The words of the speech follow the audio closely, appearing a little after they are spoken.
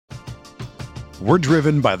We're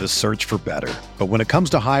driven by the search for better. But when it comes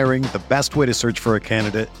to hiring, the best way to search for a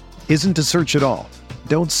candidate isn't to search at all.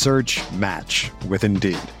 Don't search, match with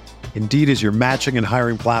Indeed. Indeed is your matching and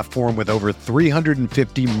hiring platform with over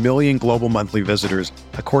 350 million global monthly visitors,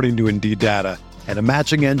 according to Indeed data, and a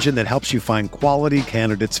matching engine that helps you find quality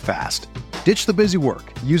candidates fast. Ditch the busy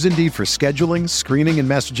work. Use Indeed for scheduling, screening, and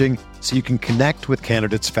messaging so you can connect with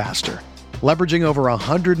candidates faster. Leveraging over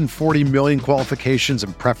 140 million qualifications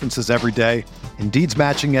and preferences every day, Indeed's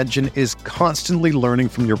matching engine is constantly learning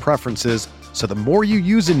from your preferences, so the more you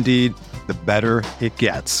use Indeed, the better it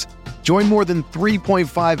gets. Join more than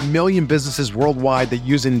 3.5 million businesses worldwide that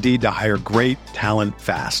use Indeed to hire great talent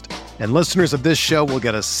fast. And listeners of this show will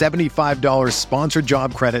get a $75 sponsored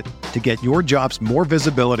job credit to get your jobs more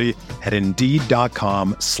visibility at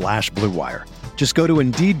Indeed.com/Blue Wire. Just go to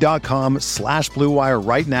Indeed.com/Blue Wire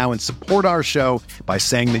right now and support our show by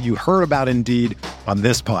saying that you heard about Indeed on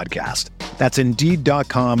this podcast. That's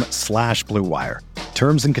Indeed.com/Blue Wire.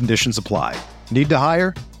 Terms and conditions apply. Need to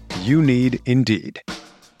hire? You need Indeed.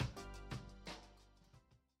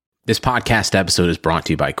 This podcast episode is brought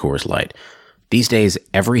to you by Coors Light. These days,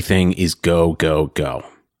 everything is go, go, go.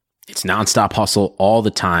 It's nonstop hustle all the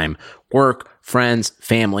time. Work, friends,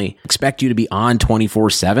 family expect you to be on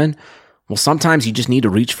 24/7. Well, sometimes you just need to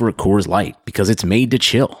reach for a Coors Light because it's made to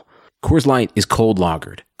chill. Coors Light is cold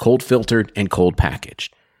lagered, cold filtered, and cold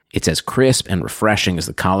packaged. It's as crisp and refreshing as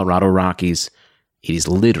the Colorado Rockies. It is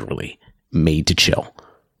literally made to chill.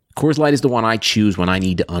 Coors Light is the one I choose when I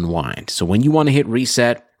need to unwind. So when you want to hit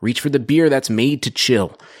reset, reach for the beer that's made to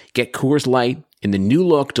chill. Get Coors Light in the new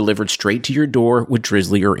look delivered straight to your door with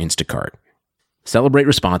Drizzly or Instacart. Celebrate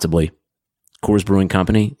responsibly. Coors Brewing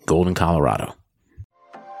Company, Golden, Colorado.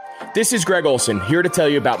 This is Greg Olson, here to tell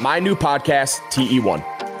you about my new podcast, TE1.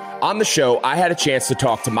 On the show, I had a chance to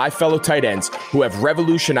talk to my fellow tight ends who have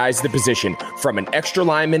revolutionized the position from an extra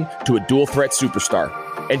lineman to a dual threat superstar.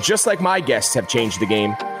 And just like my guests have changed the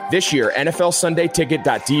game, this year,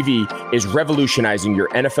 NFLSundayTicket.tv is revolutionizing your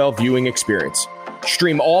NFL viewing experience.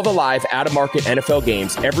 Stream all the live out-of-market NFL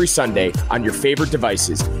games every Sunday on your favorite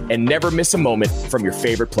devices and never miss a moment from your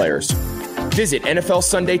favorite players. Visit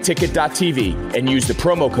NFLSundayTicket.tv and use the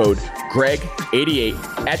promo code GREG88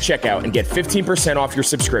 at checkout and get 15% off your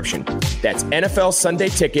subscription. That's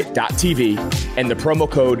NFLSundayTicket.tv and the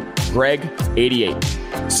promo code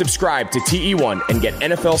GREG88. Subscribe to TE1 and get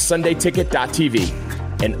NFLSundayTicket.tv.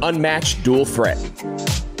 An unmatched dual threat.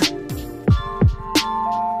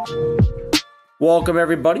 Welcome,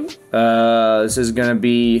 everybody. This is going to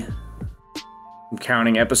be, I'm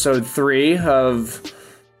counting episode 3 of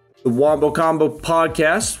the Wombo Combo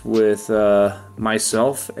podcast with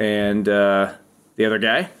myself and the other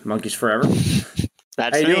guy, Monkeys Forever.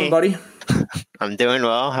 That's How you me. doing, buddy? I'm doing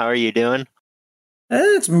well. How are you doing?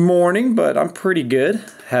 It's morning, but I'm pretty good.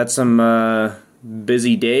 Had some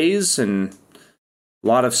busy days and a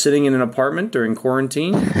lot of sitting in an apartment during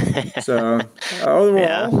quarantine. So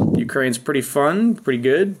overall, Ukraine's pretty fun, pretty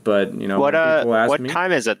good. But you know, what people ask me,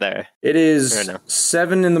 time is it there? It is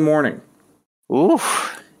 7 in the morning.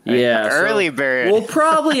 Oof. Yeah, early bird. We'll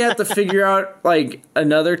probably have to figure out like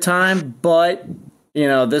another time, but you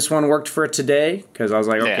know, this one worked for today because I was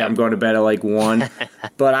like, okay, I'm going to bed at like 1,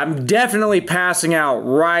 but I'm definitely passing out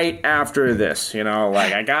right after this. You know,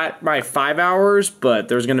 like I got my 5 hours, but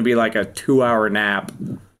there's going to be like a 2-hour nap.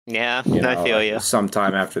 Yeah, I feel you.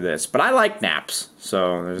 Sometime after this, but I like naps,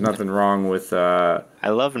 so there's nothing wrong with. I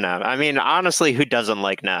love naps. I mean, honestly, who doesn't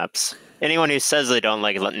like naps? Anyone who says they don't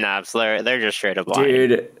like naps, they're just straight up lying.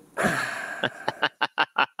 Dude,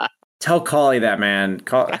 tell Collie that, man.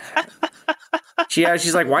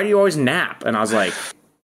 She's like, why do you always nap? And I was like,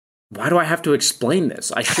 why do I have to explain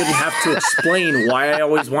this? I shouldn't have to explain why I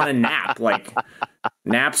always want to nap. Like,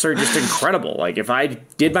 naps are just incredible. Like, if I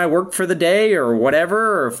did my work for the day or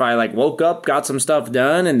whatever, or if I like woke up, got some stuff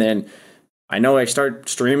done, and then I know I start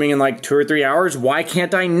streaming in like 2 or 3 hours, why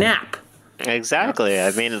can't I nap? Exactly. I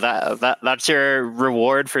mean, that's your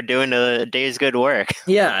reward for doing a day's good work.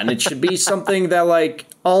 Yeah, and it should be something that like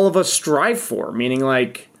all of us strive for, meaning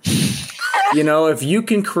like, you know, if you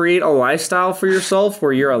can create a lifestyle for yourself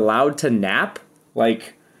where you're allowed to nap,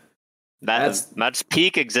 like that's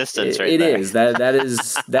peak existence right there. It is.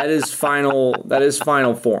 That is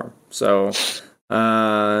final form. So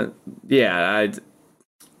yeah,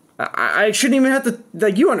 I shouldn't even have to,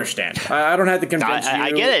 like, you understand. I don't have to convince you.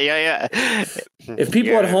 I get it, yeah. If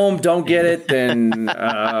people at home don't get it, then,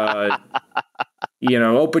 you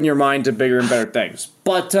know, open your mind to bigger and better things.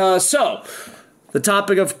 But, so, the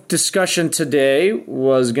topic of discussion today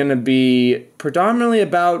was going to be predominantly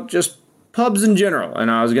about just pubs in general.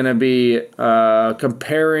 And I was going to be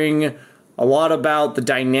comparing a lot about the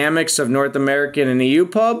dynamics of North American and EU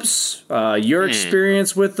pubs, your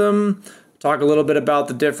experience with them, talk a little bit about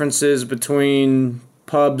the differences between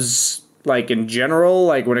pubs, like in general,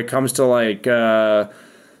 like when it comes to like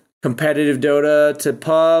competitive Dota to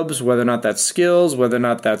pubs, whether or not that's skills, whether or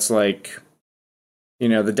not that's like, you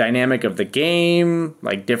know, the dynamic of the game,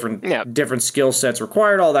 like different skill sets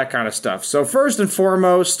required, all that kind of stuff. So first and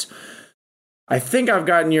foremost, I think I've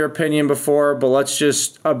gotten your opinion before, but let's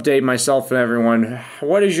just update myself and everyone.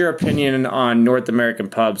 What is your opinion on North American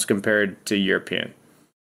pubs compared to European?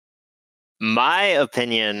 My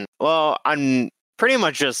opinion, well, on pretty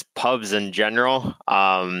much just pubs in general.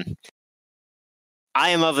 I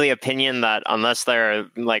am of the opinion that unless there are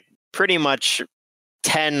like pretty much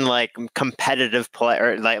 10 like competitive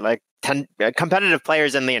 10 competitive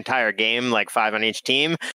players in the entire game, like 5 on each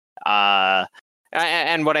team,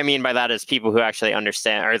 and what I mean by that is people who actually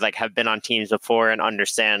understand or like have been on teams before and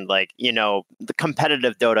understand, like, you know, the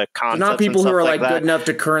competitive Dota concepts. So not people who are like that. good enough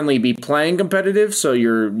to currently be playing competitive. So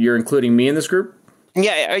you're including me in this group.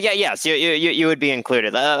 Yes. You would be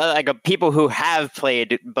included. Like people who have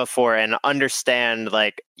played before and understand,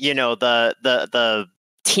 like, you know, the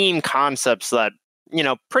team concepts that, you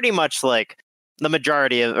know, pretty much like the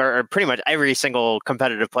majority of or pretty much every single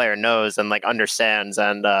competitive player knows and like understands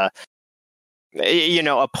and you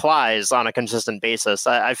know, applies on a consistent basis.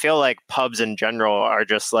 I feel like pubs in general are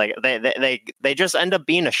just like they just end up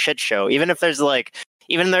being a shit show. Even if there's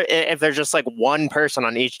just like one person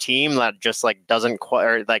on each team that just like doesn't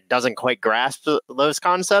quite grasp those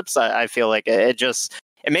concepts, I feel like it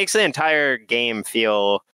makes the entire game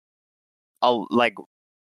feel like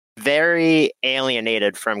very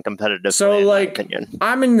alienated from competitive so play, like in my opinion.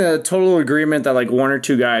 I'm in the total agreement that like one or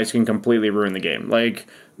two guys can completely ruin the game, like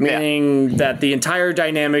meaning that the entire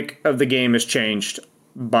dynamic of the game is changed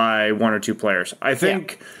by one or two players. I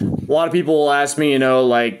think a lot of people will ask me, you know,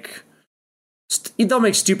 like they'll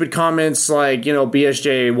make stupid comments like, you know,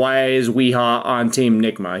 BSJ, why is Weehaw on Team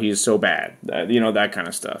Nigma? He's so bad, you know, that kind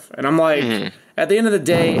of stuff. And I'm like, at the end of the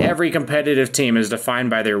day, every competitive team is defined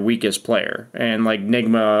by their weakest player. And like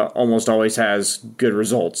Nigma almost always has good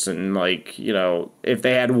results. And like, you know, if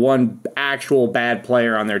they had one actual bad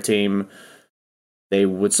player on their team, they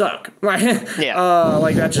would suck. Like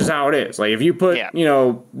that's just how it is. Like if you put, you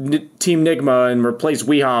know, Team Nigma and replace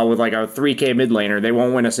Weehaw with like a 3K mid laner, they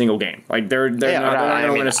won't win a single game. Like they're not going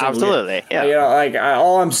to win a single absolutely, game. Yeah. You know, like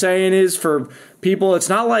all I'm saying is for people, it's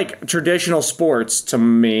not like traditional sports to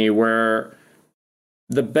me where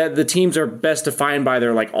the teams are best defined by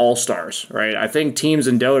their like all-stars, right? I think teams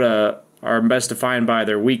in Dota are best defined by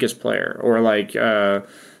their weakest player or like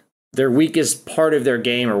their weakest part of their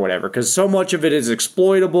game or whatever, because so much of it is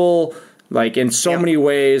exploitable, like in so many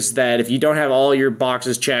ways that if you don't have all your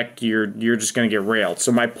boxes checked, you're just going to get railed.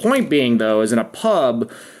 So my point being, though, is in a pub,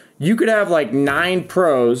 you could have like 9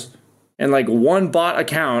 pros and like one bot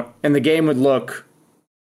account, and the game would look,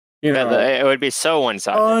 you know, it would be so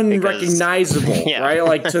one-sided, unrecognizable, right?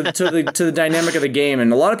 Like to the dynamic of the game,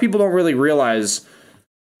 and a lot of people don't really realize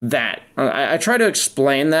that. I try to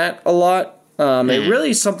explain that a lot. It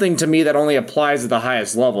really is something to me that only applies at the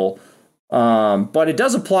highest level. But it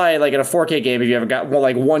does apply like in a 4K game if you have got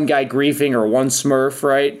like one guy griefing or one smurf,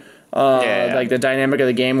 right? Like the dynamic of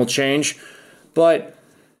the game will change. But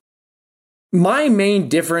my main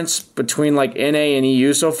difference between like NA and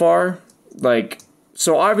EU so far, like,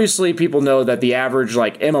 so obviously people know that the average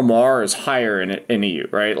like MMR is higher in EU,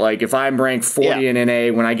 right? Like if I'm ranked 40 in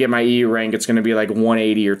NA, when I get my EU rank, it's going to be like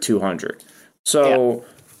 180 or 200. So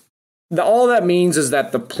all that means is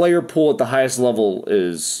that the player pool at the highest level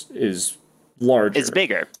is larger. It's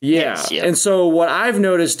bigger. Yeah. And so what I've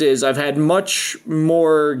noticed is I've had much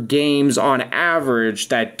more games on average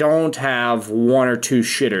that don't have one or two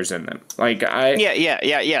shitters in them. Like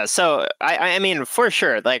So I mean, for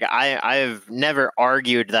sure, like I've never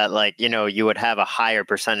argued that, like, you know, you would have a higher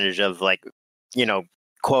percentage of like, you know,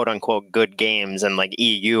 quote unquote good games in like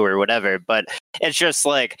EU or whatever. But it's just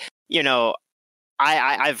like, you know,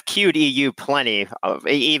 I've queued EU plenty,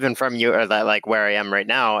 even from you, or that, like where I am right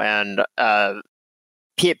now, and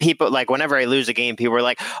people, like, whenever I lose a game, people are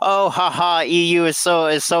like, "Oh, haha, EU is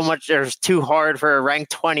so much, there's too hard for a rank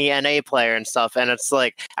 20 NA player and stuff." And it's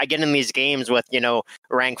like I get in these games with, you know,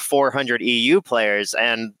 rank 400 EU players,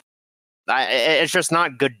 and it's just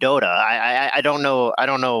not good Dota. I don't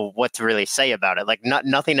know what to really say about it. Like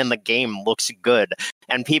nothing in the game looks good,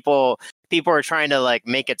 and people are trying to like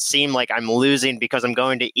make it seem like I'm losing because I'm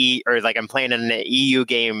going to or like I'm playing in an EU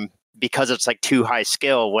game because it's like too high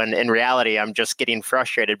skill, when in reality I'm just getting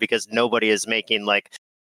frustrated because nobody is making like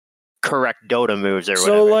correct Dota moves or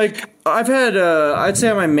so whatever. like I've had I'd say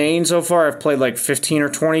on my main so far I've played like 15 or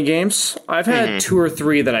 20 games. I've had 2 or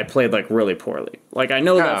 3 that I played like really poorly. Like I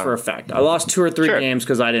know that for a fact. I lost 2 or 3 games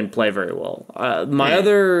because I didn't play very well. My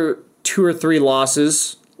other 2 or 3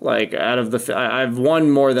 losses, like out of the I've won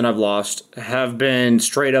more than I've lost, have been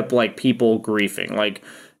straight up like people griefing. Like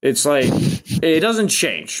it's like it doesn't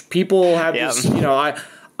change. People have this, you know,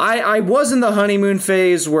 I was in the honeymoon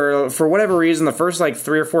phase where, for whatever reason, the first like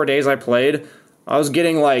 3 or 4 days I played, I was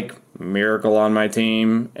getting like Miracle on my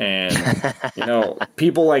team and, you know,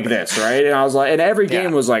 people like this, right? And I was like, and every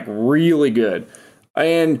game was like really good.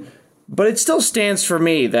 But it still stands for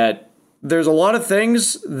me that there's a lot of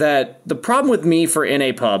things that the problem with me for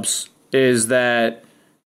NA pubs is that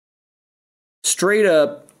straight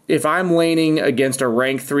up, if I'm laning against a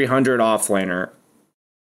rank 300 offlaner,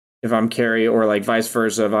 if I'm carry, or like vice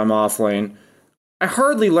versa, if I'm off lane, I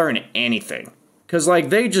hardly learn anything. Because, like,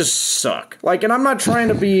 they just suck. Like, and I'm not trying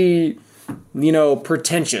to be, you know,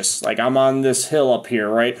 pretentious. Like, I'm on this hill up here,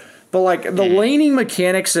 right? But, like, the laning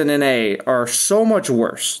mechanics in NA are so much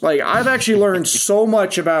worse. Like, I've actually learned so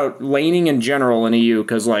much about laning in general in EU,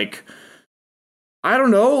 because, like, I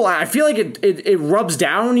don't know. I feel like it rubs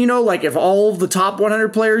down, you know? Like, if all of the top 100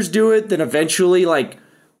 players do it, then eventually, like,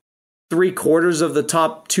 3/4 of the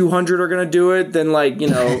top 200 are going to do it, then, like, you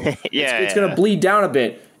know, it's going to bleed down a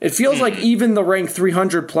bit. It feels like even the rank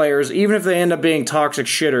 300 players, even if they end up being toxic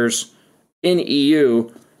shitters in EU,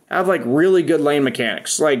 have, like, really good lane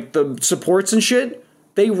mechanics. Like, the supports and shit,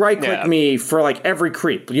 they right-click me for, like, every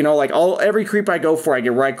creep. You know, like, every creep I go for, I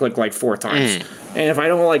get right-clicked, like, 4 times. And if I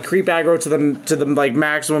don't, like, creep aggro to the like,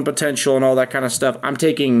 maximum potential and all that kind of stuff, I'm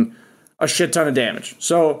taking a shit ton of damage.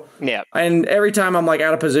 So, and every time I'm like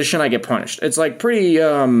out of position, I get punished. It's like pretty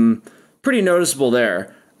noticeable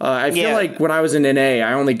there. I feel like when I was in NA,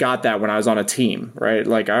 I only got that when I was on a team, right?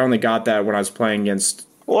 Like I only got that when I was playing against.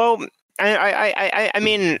 Well, I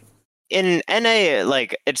mean, in NA,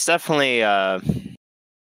 like it's definitely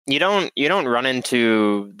you don't run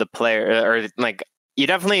into the player or like. You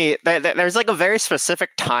definitely there's like a very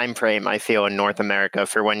specific time frame I feel in North America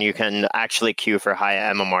for when you can actually queue for high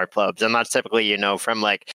MMR pubs, and that's typically, you know, from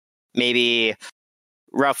like maybe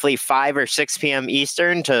roughly 5 or 6 p.m.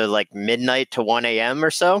 Eastern to like midnight to 1 a.m.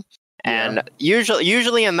 or so. And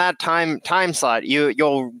usually in that time slot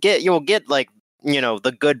you'll get like, you know,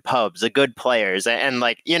 the good pubs, the good players, and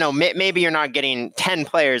like, you know, maybe you're not getting 10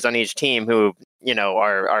 players on each team who, you know,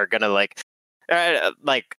 are gonna like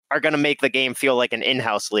are going to make the game feel like an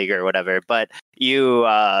in-house league or whatever, but you're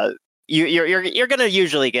going to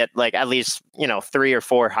usually get like at least, you know, 3 or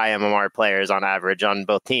 4 high MMR players on average on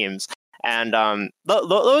both teams. And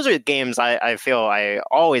those are games I feel I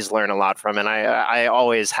always learn a lot from, and I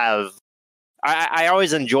always have I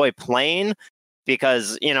always enjoy playing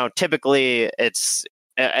because, you know, typically it's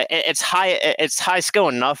high skill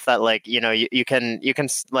enough that, like, you know, you can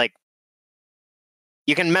like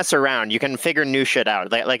you can mess around, you can figure new shit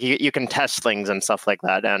out, like you can test things and stuff like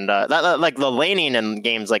that, and that, like the laning in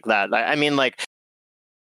games like that. I mean, like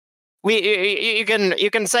you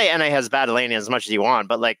can say NA has bad laning as much as you want,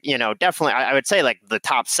 but like, you know, definitely I would say like the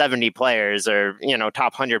top 70 players or, you know,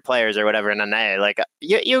 top 100 players or whatever in NA, like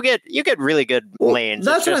you get really good lanes.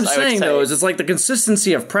 That's what I'm saying though, is it's like the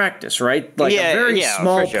consistency of practice, right? Like a very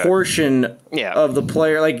small portion of the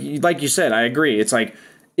player, like you said, I agree. It's like,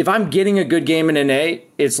 if I'm getting a good game in NA,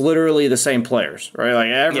 it's literally the same players, right? Like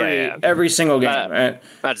every single game. Right?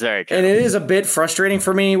 That's very true. And it is a bit frustrating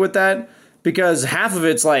for me with that, because half of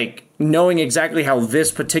it's like knowing exactly how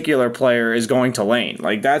this particular player is going to lane.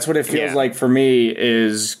 Like that's what it feels like for me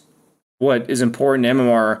is what is important in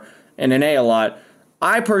MMR and NA a lot.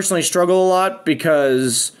 I personally struggle a lot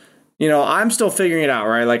because, you know, I'm still figuring it out,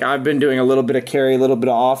 right? Like I've been doing a little bit of carry, a little bit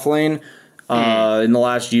of off lane in the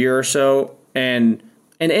last year or so, and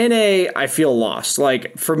in NA, I feel lost.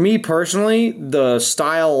 Like, for me personally, the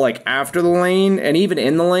style, like, after the lane, and even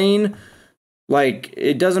in the lane, like,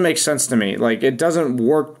 it doesn't make sense to me. Like, it doesn't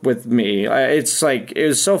work with me. It's, like, it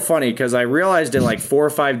was so funny, because I realized it, like, 4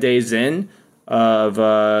 or 5 days in of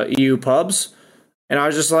EU pubs, and I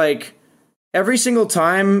was just like, every single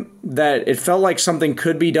time that it felt like something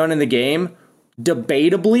could be done in the game,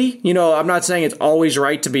 debatably, you know, I'm not saying it's always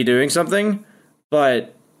right to be doing something,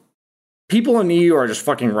 but people in EU are just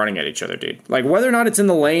fucking running at each other, dude. Like, whether or not it's in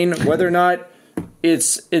the lane, whether or not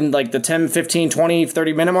it's in, like, the 10, 15, 20,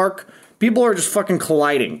 30-minute mark, people are just fucking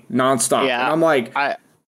colliding nonstop. Yeah, and I'm like,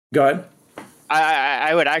 go ahead.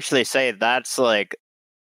 I would actually say that's, like,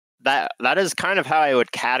 that is kind of how I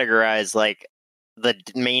would categorize, like, the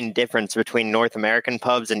main difference between North American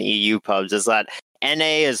pubs and EU pubs is that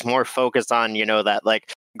NA is more focused on, you know, that,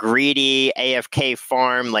 like, greedy AFK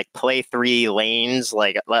farm, like play 3 lanes,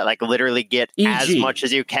 like literally get EG. as much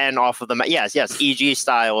as you can off of them. Yes, EG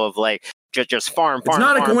style of like just farm. It's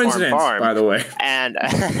not farm, a coincidence, farm. by the way. And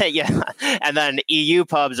yeah, and then EU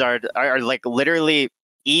pubs are like literally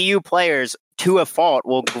EU players to a fault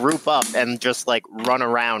will group up and just like run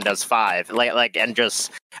around as 5, like and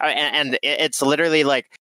just and it's literally like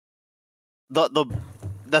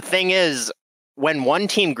the thing is, when one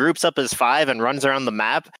team groups up as 5 and runs around the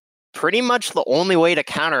map, pretty much the only way to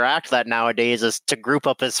counteract that nowadays is to group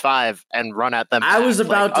up as 5 and run at them. I was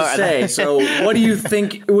about to say, so what do you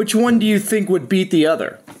think, which one do you think would beat the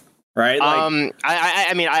other? Right? Like,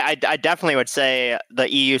 I mean, I definitely would say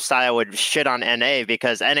the EU style would shit on NA,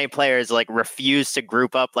 because NA players like refuse to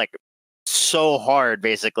group up like so hard,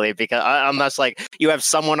 basically, because unless like you have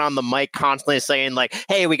someone on the mic constantly saying like,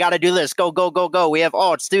 hey, we got to do this, go, we have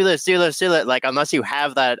ults, do this, like, unless you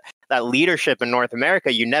have that leadership in North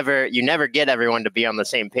America, you never get everyone to be on the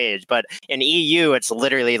same page. But in EU, it's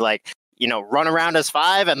literally like, run around as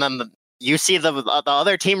 5, and then you see the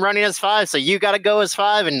other team running as 5, so you got to go as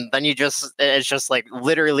 5, and then it's just like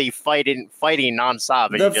literally fighting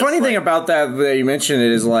nonstop. The funny thing about that you mentioned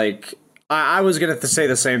it is like, I was going to say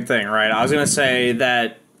the same thing, right? I was going to say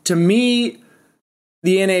that, to me,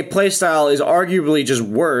 the NA playstyle is arguably just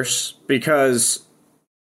worse, because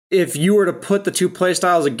if you were to put the two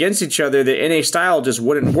playstyles against each other, the NA style just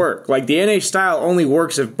wouldn't work. Like, the NA style only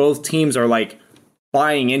works if both teams are, like,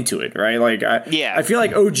 buying into it, right? Like, I feel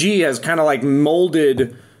like OG has kind of, like,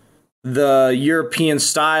 molded the European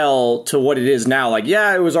style to what it is now. Like,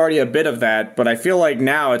 yeah, it was already a bit of that, but I feel like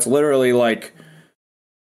now it's literally, like,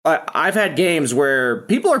 I've had games where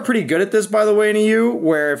people are pretty good at this, by the way, in EU,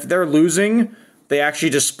 where if they're losing, they actually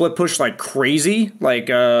just split push like crazy, like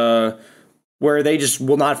where they just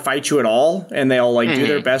will not fight you at all, and they'll like do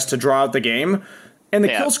their best to draw out the game. And the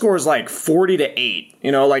kill score is like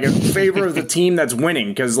 40-8, like in favor of the team that's winning,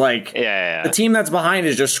 because like the team that's behind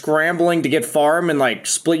is just scrambling to get farm and like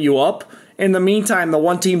split you up. In the meantime, the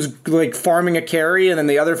one team's like farming a carry, and then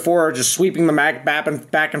the other 4 are just sweeping the map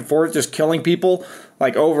back and forth, just killing people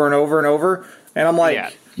like over and over and over. And I'm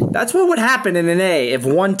like, that's what would happen in an A if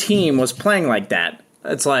one team was playing like that.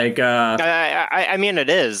 It's like, I mean, it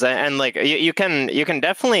is, and like you can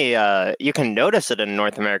definitely you can notice it in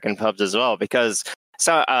North American pubs as well, because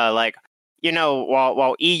like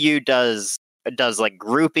while EU does like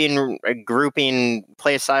grouping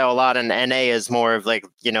play style a lot, and NA is more of like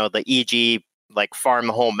the EG like farm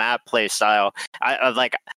the whole map play style. I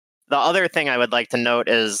like. The other thing I would like to note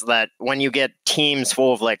is that when you get teams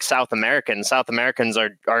full of like South Americans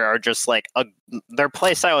are just like their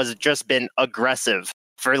play style has just been aggressive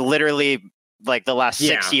for literally like the last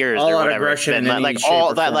 6 years all or whatever. Aggression been, like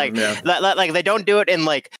all that, like like they don't do it in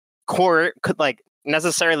like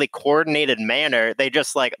necessarily coordinated manner. They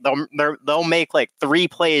just like they'll make like 3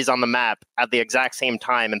 plays on the map at the exact same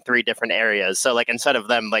time in 3 different areas. So like instead of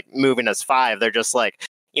them like moving as 5, they're just like,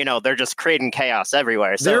 they're just creating chaos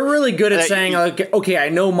everywhere. So they're really good at saying, like, okay, I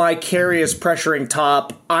know my carry is pressuring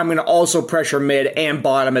top. I'm going to also pressure mid and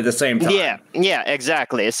bottom at the same time. Yeah,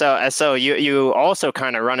 exactly. So you also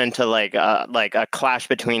kind of run into like a clash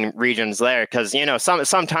between regions there, because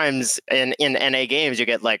sometimes in NA games you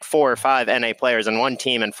get like 4 or 5 NA players in one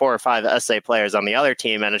team and 4 or 5 SA players on the other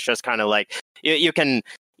team, and it's just kind of like you can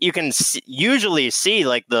usually see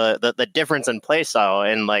like the difference in play style,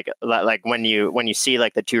 and like when you see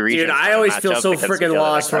like the two regions. Dude, I always feel so freaking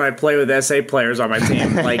lost when I play with SA players on my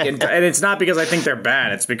team. Like, and it's not because I think they're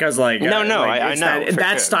bad. It's because like I know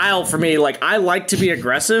that style for me. Like, I like to be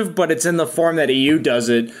aggressive, but it's in the form that EU does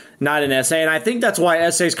it, not in SA. And I think that's why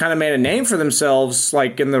SA's kind of made a name for themselves,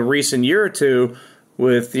 like in the recent year or two,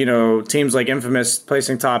 with teams like Infamous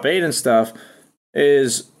placing top 8 and stuff.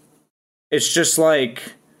 It's just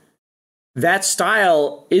like, that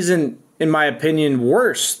style isn't, in my opinion,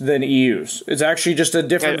 worse than EU's. It's actually just a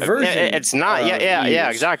different version. It's not. Yeah,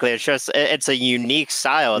 exactly. It's just it's a unique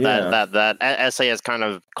style that SA has kind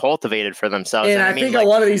of cultivated for themselves. And I think a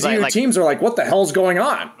lot of these EU teams are like, "What the hell's going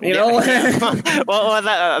on?" Well,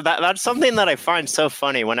 that's something that I find so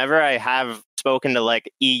funny. Whenever I have spoken to like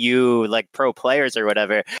EU like pro players or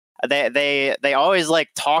whatever, they always like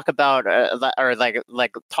talk about or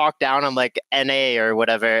like talk down on like NA or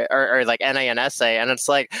whatever, or like NA and SA, and it's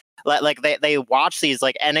like they watch these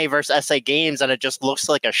like NA versus SA games and it just looks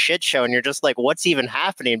like a shit show, and you're just like, what's even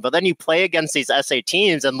happening? But then you play against these SA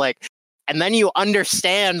teams and then you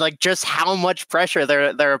understand like just how much pressure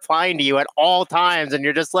they're applying to you at all times, and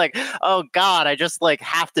you're just like, oh god, I just like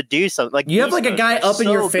have to do something. Like, you have like a guy up in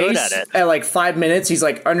your face at like 5 minutes. He's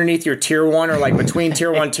like underneath your tier 1 or like between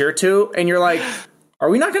tier 1 tier 2, and you're like, are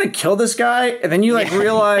we not going to kill this guy? And then you like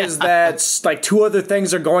realize that like 2 other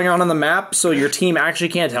things are going on the map, so your team actually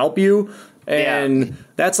can't help you. And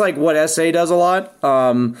that's like what SA does a lot.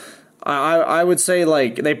 I would say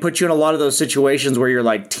like they put you in a lot of those situations where you're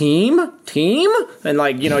like team, and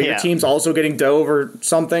like, you know, your team's also getting dove or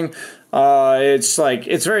something. It's like,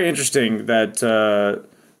 it's very interesting that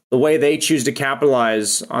the way they choose to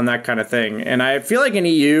capitalize on that kind of thing. And I feel like in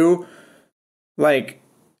EU, like,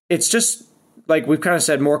 it's just like we've kind of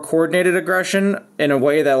said, more coordinated aggression in a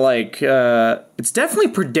way that like it's definitely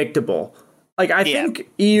predictable. Like, I think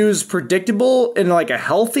EU's predictable in like a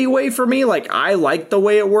healthy way for me. Like, I like the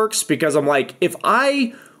way it works because I'm like, if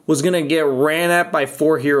I was going to get ran at by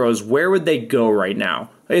 4 heroes, where would they go right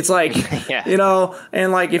now? It's like, you know,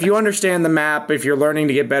 and like, if you understand the map, if you're learning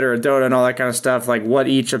to get better at Dota and all that kind of stuff, like what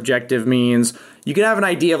each objective means, you can have an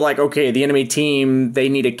idea of like, okay, the enemy team, they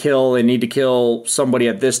need to kill somebody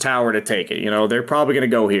at this tower to take it. You know, they're probably going to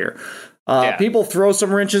go here. People throw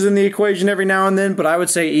some wrenches in the equation every now and then, but I would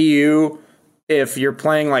say EU, if you're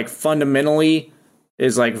playing like fundamentally,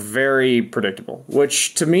 is like very predictable,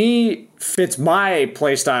 which to me fits my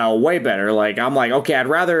playstyle way better. Like, I'm like, okay, I'd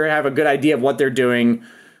rather have a good idea of what they're doing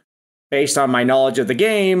based on my knowledge of the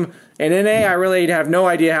game. And in A, I really have no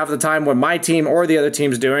idea half the time what my team or the other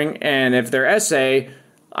team's doing. And if they're SA,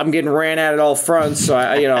 I'm getting ran at all fronts. So,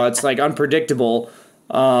 it's like unpredictable.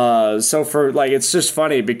 So for like, it's just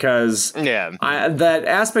funny because that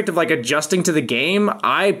aspect of like adjusting to the game,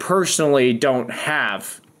 I personally don't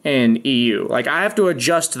have in EU. Like, I have to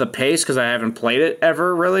adjust to the pace because I haven't played it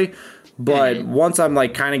ever really. But once I'm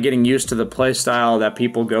like kind of getting used to the play style that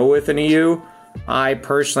people go with in EU, I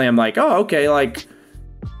personally am like, oh, okay, like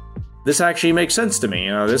this actually makes sense to me.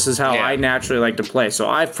 You know, this is how I naturally like to play. So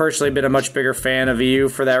I've personally been a much bigger fan of EU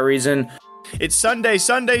for that reason. It's Sunday,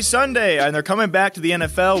 and they're coming back to the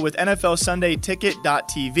NFL with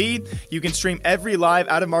NFLSundayTicket.tv. You can stream every live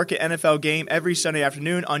out-of-market NFL game every Sunday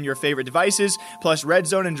afternoon on your favorite devices, plus Red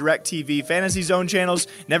Zone and DirecTV Fantasy Zone channels.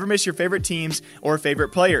 Never miss your favorite teams or favorite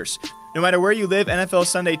players. No matter where you live,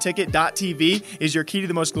 NFLSundayTicket.tv is your key to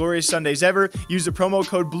the most glorious Sundays ever. Use the promo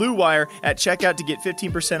code BLUEWIRE at checkout to get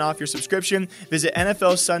 15% off your subscription. Visit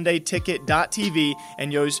NFLSundayTicket.tv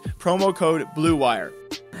and use promo code BLUEWIRE.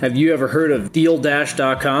 Have you ever heard of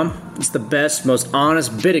DealDash.com? It's the best, most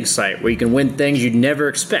honest bidding site where you can win things you'd never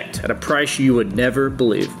expect at a price you would never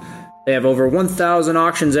believe. They have over 1,000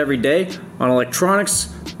 auctions every day on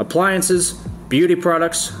electronics, appliances, beauty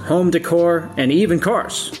products, home decor, and even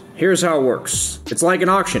cars. Here's how it works. It's like an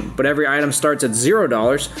auction, but every item starts at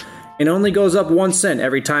 $0 and only goes up 1 cent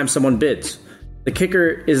every time someone bids. The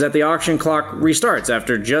kicker is that the auction clock restarts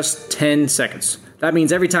after just 10 seconds. That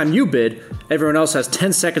means every time you bid, everyone else has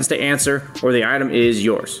 10 seconds to answer or the item is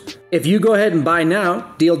yours. If you go ahead and buy now,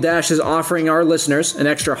 Deal Dash is offering our listeners an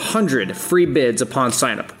extra 100 free bids upon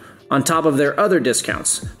sign-up, on top of their other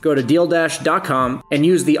discounts. Go to DealDash.com and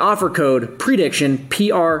use the offer code PREDICTION,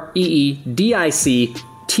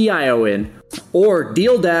 PREEDICTION, or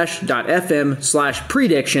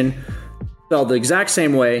DealDash.fm/prediction, spelled the exact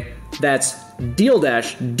same way. That's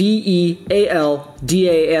DealDash,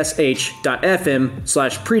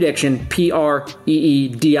 DealDash.fm/prediction,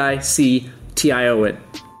 PREEDICTION.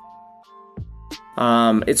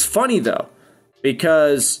 It's funny though,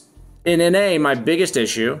 because in NA, my biggest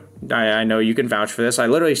issue, I know you can vouch for this. I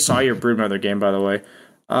literally saw your Broodmother game, by the way.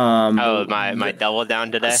 My double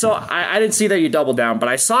down today? So I didn't see that you doubled down, but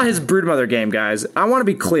I saw his Broodmother game, guys. I want to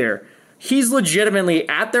be clear. He's legitimately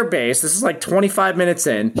at their base. This is like 25 minutes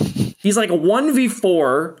in. He's like a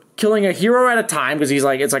 1v4, killing a hero at a time, because he's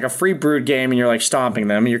like, it's like a free brood game and you're like stomping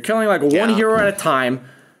them. You're killing like one hero at a time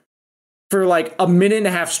for like a minute and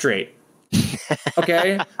a half straight.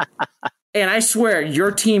 Okay? And I swear,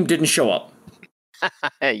 your team didn't show up.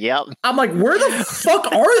 Yep. I'm like, where the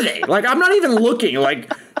fuck are they? Like, I'm not even looking.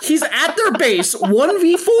 Like, he's at their base,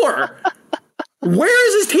 1v4. Where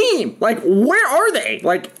is his team? Like, where are they?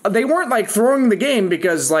 Like, they weren't, like, throwing the game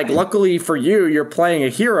because, like, luckily for you, you're playing a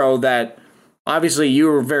hero that obviously you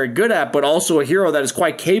were very good at, but also a hero that is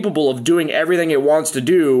quite capable of doing everything it wants to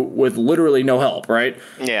do with literally no help, right?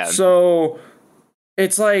 Yeah. So,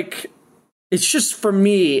 it's like, it's just, for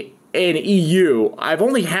me, in EU, I've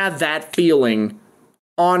only had that feeling,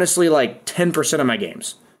 honestly, like, 10% of my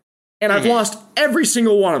games. And I've lost every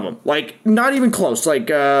single one of them. Like, not even close. Like,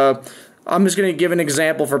 I'm just going to give an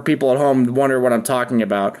example for people at home to wonder what I'm talking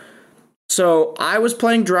about. So I was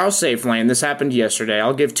playing Drow Safe Lane. This happened yesterday.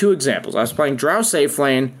 I'll give 2 examples. I was playing Drow Safe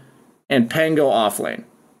Lane and Pango Off Lane.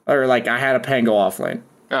 Or like I had a Pango Off Lane.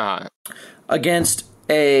 Against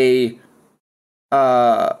a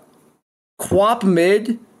Quap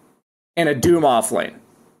Mid and a Doom off lane.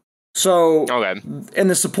 So, Okay. And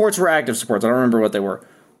the supports were active supports. I don't remember what they were.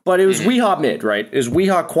 But it was Weehaw mid, right? It was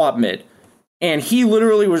Weehaw Quap mid. And he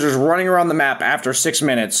literally was just running around the map after 6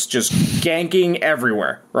 minutes, just ganking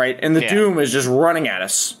everywhere, right? And the Doom is just running at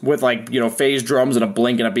us with, like, you know, phase drums and a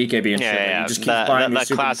blink and a BKB and shit. Yeah. He just keeps buying the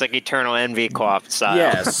classic Eternal Envy co-op style.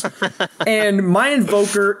 Yes. And my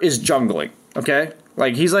Invoker is jungling, okay?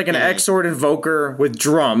 Like, he's like an X-Sword Invoker with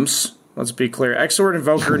drums. Let's be clear. X-Sword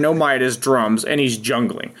Invoker, no Midas, drums, and he's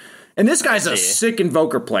jungling. And this guy's a sick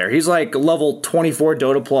Invoker player. He's like level 24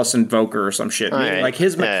 Dota Plus Invoker or some shit. Right. Like,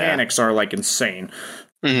 his mechanics are, like, insane.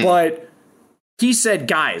 But he said,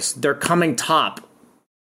 guys, they're coming top.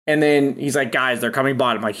 And then he's like, guys, they're coming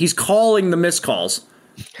bottom. Like, he's calling the miscalls.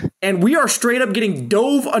 And we are straight up getting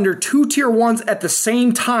dove under 2 tier 1s at the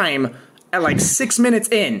same time at, like, 6 minutes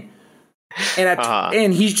in. And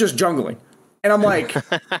and he's just jungling. And I'm like,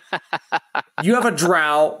 you have a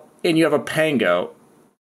Drow and you have a Pango.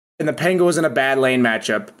 And the Pango is in a bad lane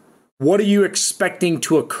matchup. What are you expecting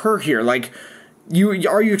to occur here? Like,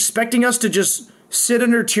 are you expecting us to just sit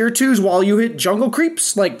under tier 2s while you hit jungle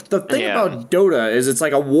creeps? Like, the thing about Dota is it's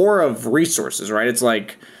like a war of resources, right? It's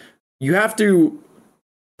like you have to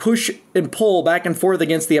push and pull back and forth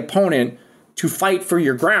against the opponent to fight for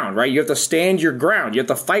your ground, right? You have to stand your ground. You have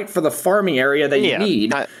to fight for the farming area that you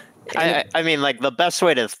need. I mean, like, the best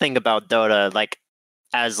way to think about Dota, like,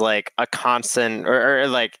 as like a constant or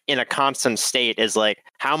like in a constant state is like,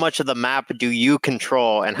 how much of the map do you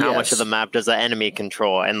control and how much of the map does the enemy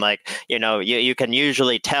control? And like, you know, you can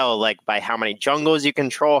usually tell like by how many jungles you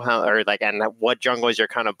control, and what jungles you're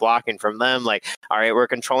kind of blocking from them. Like, all right, we're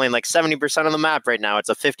controlling like 70% of the map right now. It's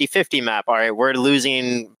a 50-50 map. All right, we're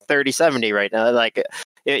losing 30-70 right now. Like,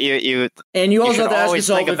 you also have to ask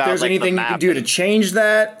yourself if there's anything you can do to change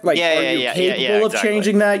that. Like, are you capable of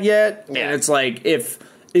changing that yet? Yeah. And it's like,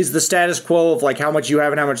 is the status quo of like how much you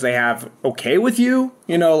have and how much they have okay with you?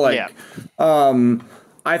 You know, like,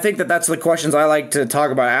 I think that's the questions I like to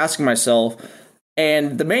talk about asking myself.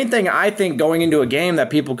 And the main thing I think going into a game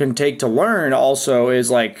that people can take to learn also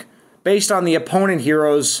is like, based on the opponent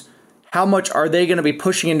heroes, how much are they going to be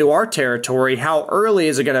pushing into our territory? How early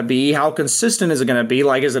is it going to be? How consistent is it going to be?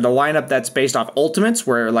 Like, is it a lineup that's based off ultimates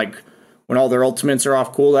where, like, when all their ultimates are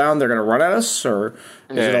off cooldown, they're going to run at us? Or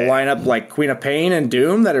is it a lineup like Queen of Pain and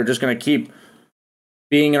Doom that are just going to keep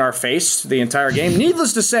being in our face the entire game?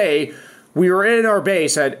 Needless to say, we were in our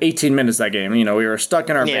base at 18 minutes that game. You know, we were stuck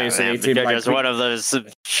in our base at 18 minutes. It was one of those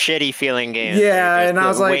shitty feeling games. Yeah, and I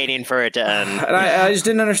was like, waiting for it to end. And I just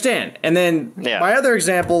didn't understand. And then my other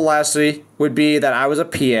example, lastly, would be that I was a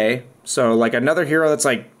PA. So, like, another hero that's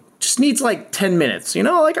like, just needs like 10 minutes. You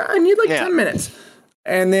know, like, I need like 10 minutes.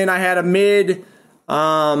 And then I had a mid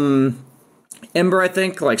Ember, I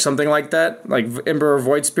think, like something like that, like Ember or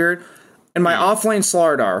Void Spirit. And my offlane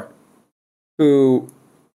Slardar, who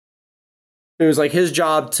it was like his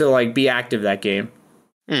job to like be active that game,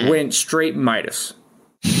 went straight Midas.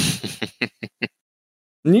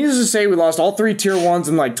 Needless to say, we lost all 3 tier 1s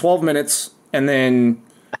in like 12 minutes, and then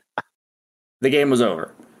the game was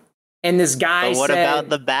over. And this guy what said, about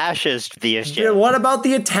the bashes, BSJ? What about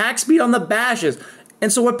the attack speed on the bashes?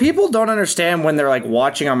 And so what people don't understand when they're like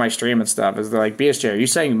watching on my stream and stuff is they're like, BSJ, are you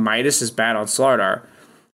saying Midas is bad on Slardar?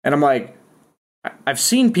 And I'm like, I've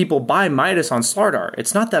seen people buy Midas on Slardar.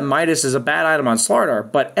 It's not that Midas is a bad item on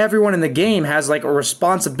Slardar, but everyone in the game has like a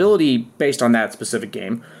responsibility based on that specific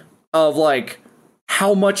game of like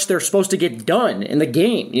how much they're supposed to get done in the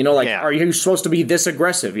game. You know, like, are you supposed to be this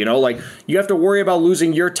aggressive? You know, like, you have to worry about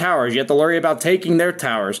losing your towers. You have to worry about taking their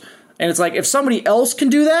towers. And it's like, if somebody else can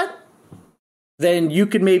do that, then you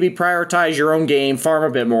could maybe prioritize your own game, farm a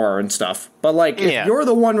bit more and stuff. But like, if you're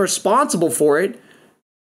the one responsible for it,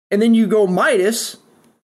 and then you go Midas,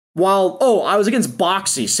 while, I was against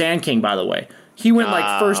Boxy, Sand King, by the way. He went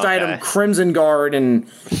like first item Crimson Guard and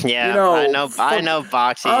you know, I know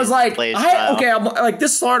Boxy. I was like, I'm like,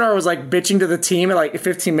 this Slardar was like bitching to the team at like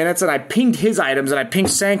 15 minutes, and I pinged his items and I pinged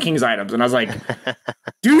Sand King's items, and I was like,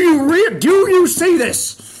 do you see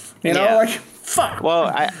this? You know, like, fuck.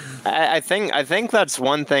 Well, I think that's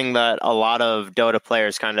one thing that a lot of Dota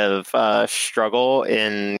players kind of struggle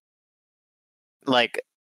in, like,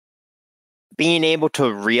 being able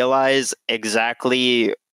to realize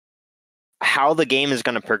exactly how the game is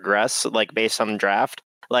going to progress, like, based on the draft.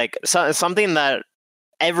 Like, something that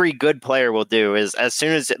every good player will do is, as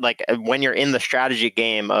soon as, like, when you're in the strategy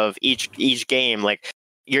game of each game, like,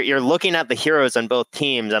 you're looking at the heroes on both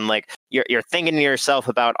teams, and like you're thinking to yourself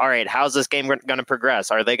about, all right, how's this game going to progress?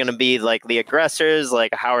 Are they going to be like the aggressors?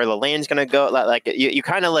 Like, how are the lanes going to go? Like, you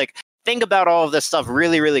kind of like think about all of this stuff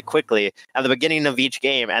really, really quickly at the beginning of each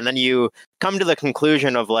game, and then you come to the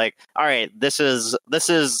conclusion of like, all right, this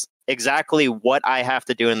is exactly what I have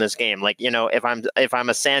to do in this game. Like, if I'm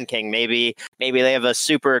a Sand King, maybe they have a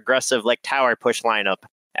super aggressive like tower push lineup,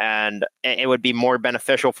 and it would be more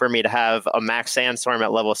beneficial for me to have a max Sandstorm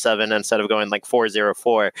at level 7 instead of going like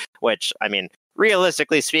 404, which, I mean,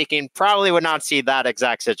 realistically speaking, probably would not see that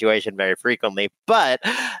exact situation very frequently. But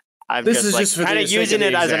I'm just kind of using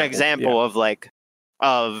it as an example of like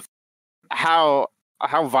of how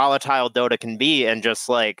volatile Dota can be, and just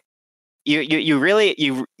like you really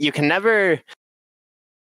can never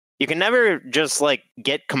just like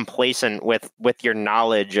get complacent with your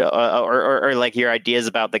knowledge or like your ideas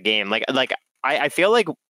about the game. Like I feel like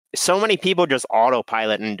so many people just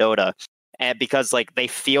autopilot in Dota, and because like they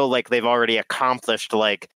feel like they've already accomplished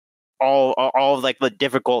like all of like the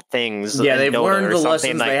difficult things. Yeah, they've Dota learned the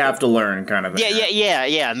lessons like, they have to learn, kind of thing.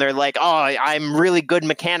 Yeah. And they're like, oh, I'm really good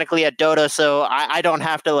mechanically at Dota, so I don't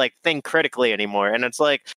have to like think critically anymore. And it's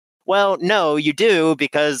like, well, no, you do,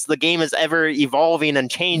 because the game is ever evolving and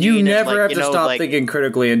changing. You never have to stop thinking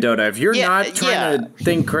critically in Dota. If you're not trying to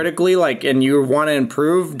think critically, like, and you want to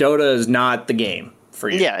improve, Dota is not the game for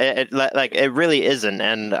you. Yeah, it really isn't.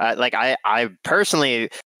 And I personally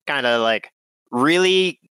kind of like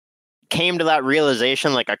really came to that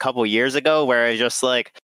realization like a couple years ago, where I just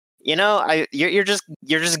like, you're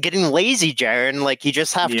just getting lazy, Jaren. Like you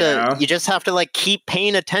just have to like keep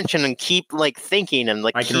paying attention and keep like thinking and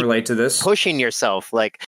like I can relate to this, pushing yourself.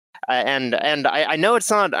 Like, and I know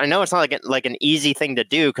it's not like an easy thing to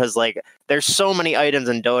do, because like there's so many items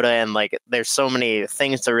in Dota, and like there's so many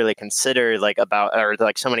things to really consider, like about, or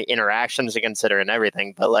like so many interactions to consider and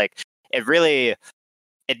everything. But like it really.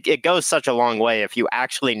 It goes such a long way if you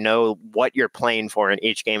actually know what you're playing for in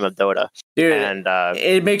each game of Dota. Dude, and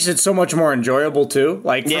it makes it so much more enjoyable too.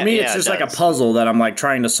 Like for me, it's just like a puzzle that I'm like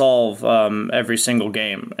trying to solve every single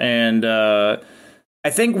game. And I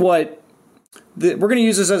think we're going to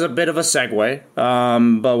use this as a bit of a segue,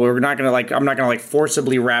 but we're not going to I'm not going to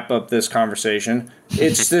forcibly wrap up this conversation.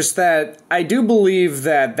 It's just that I do believe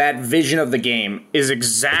that vision of the game is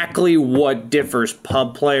exactly what differs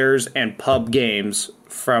pub players and pub games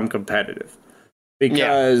from competitive,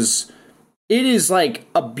 because it is like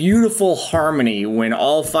a beautiful harmony when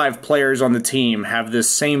all 5 players on the team have this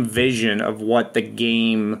same vision of what the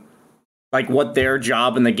game, like what their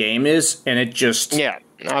job in the game is, and it just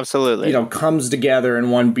absolutely comes together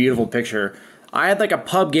in one beautiful picture. I had like a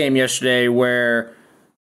pub game yesterday where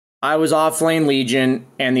I was off lane Legion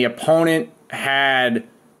and the opponent had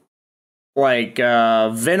like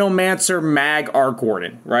Venomancer, Mag, Arc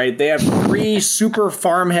Warden, right? They have 3 super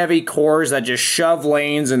farm heavy cores that just shove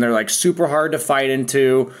lanes, and they're like super hard to fight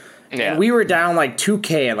into. And we were down like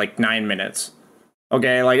 2k at like 9 minutes.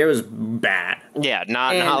 Okay, like it was bad. Yeah,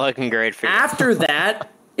 not looking great for you. After that,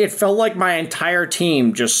 it felt like my entire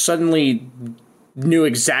team just suddenly knew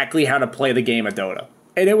exactly how to play the game of Dota.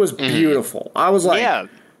 And it was beautiful. I was like,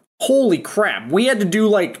 holy crap. We had to do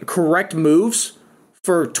like correct moves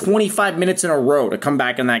for 25 minutes in a row to come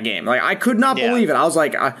back in that game. Like, I could not believe it. I was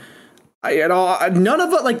like, none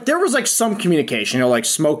of it, like, there was like some communication, like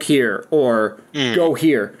smoke here or go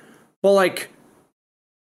here. But like,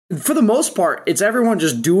 for the most part, it's everyone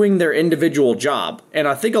just doing their individual job. And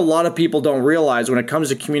I think a lot of people don't realize when it comes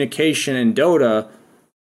to communication in Dota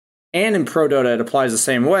and in Pro Dota, it applies the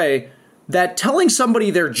same way, that telling somebody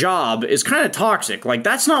their job is kind of toxic. Like,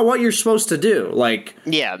 that's not what you're supposed to do. Like,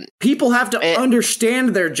 people have to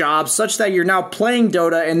understand their job such that you're now playing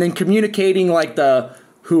Dota and then communicating like the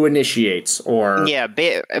who initiates or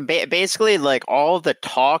basically like all the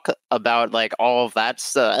talk about like all of that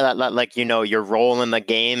stuff, like your role in the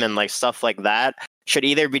game and like stuff like that should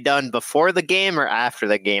either be done before the game or after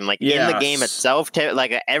the game. Like in the game itself,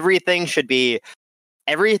 like everything should be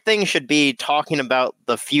talking about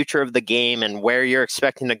the future of the game and where you're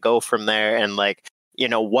expecting to go from there, and like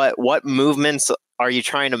what movements are you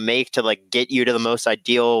trying to make to like get you to the most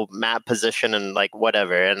ideal map position and like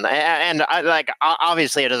whatever. And I, like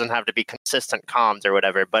obviously it doesn't have to be consistent comms or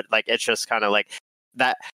whatever, but like it's just kind of like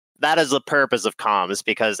that is the purpose of comms,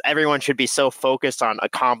 because everyone should be so focused on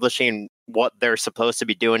accomplishing what they're supposed to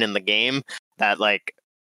be doing in the game that like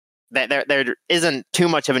that there isn't too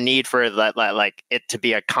much of a need for that, like it to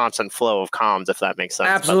be a constant flow of comms, if that makes sense.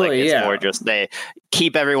 Absolutely, but, like, it's more just they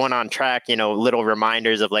keep everyone on track. Little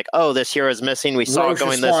reminders of like, oh, this hero is missing. We saw it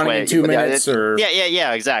going this way. In 2 minutes,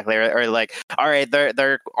 yeah, exactly. Or like, all right,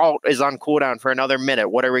 their ult is on cooldown for another minute.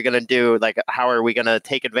 What are we gonna do? Like, how are we gonna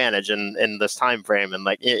take advantage in this time frame? And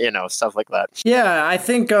like, stuff like that. Yeah, I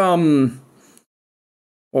think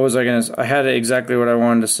What was I going to... I had exactly what I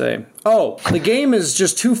wanted to say. Oh, the game is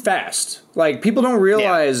just too fast. Like, people don't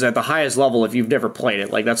realize at the highest level, if you've never played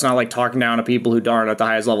it, like, that's not like talking down to people who aren't at the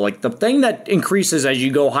highest level. Like, the thing that increases as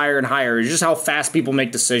you go higher and higher is just how fast people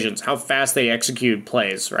make decisions, how fast they execute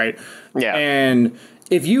plays, right? Yeah. And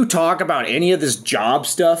if you talk about any of this job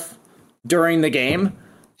stuff during the game,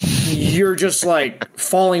 you're just like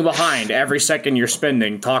falling behind every second you're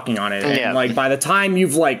spending talking on it. And like by the time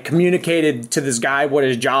you've like communicated to this guy what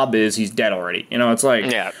his job is, he's dead already. You know, it's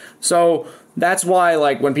like, so that's why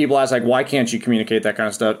like when people ask like, why can't you communicate that kind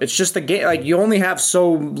of stuff? It's just the game. Like you only have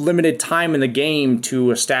so limited time in the game to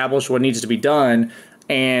establish what needs to be done.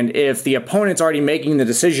 And if the opponent's already making the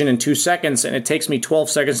decision in 2 seconds and it takes me 12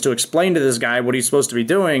 seconds to explain to this guy what he's supposed to be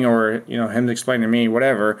doing, or, you know, him to explain to me,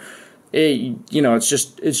 whatever, it's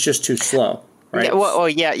just too slow, right? Yeah, well,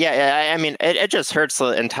 yeah. I mean, it just hurts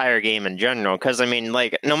the entire game in general. Because I mean,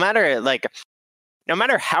 like, no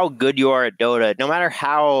matter how good you are at Dota, no matter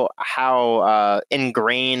how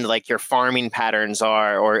ingrained like your farming patterns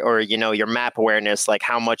are, or you know your map awareness, like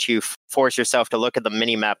how much you force yourself to look at the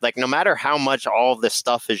mini map, like no matter how much all of this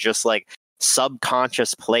stuff is just like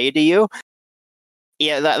subconscious play to you.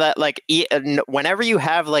 Yeah, that like whenever you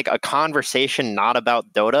have like a conversation not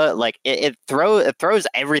about Dota, like it throws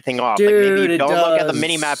everything off. Dude, like maybe you don't look at the does.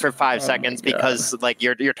 mini map for 5 seconds because like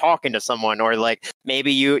you're talking to someone, or like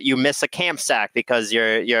maybe you miss a camp sack because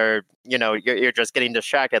you're just getting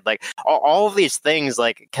distracted. Like all of these things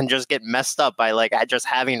like can just get messed up by like just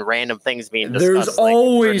having random things being discussed. There's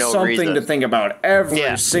always no something reason to think about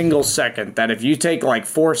every single second. That if you take like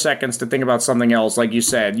 4 seconds to think about something else, like you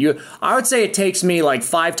said, I would say it takes me like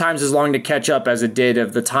 5 times as long to catch up as it did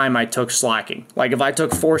of the time I took slacking. Like if I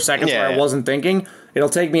took 4 seconds where I wasn't thinking, it'll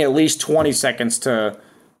take me at least 20 seconds to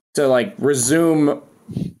like resume,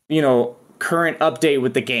 you know, current update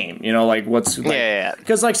with the game, you know, like what's like,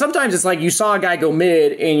 because like sometimes it's like you saw a guy go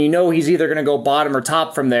mid and you know he's either going to go bottom or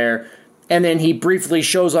top from there, and then he briefly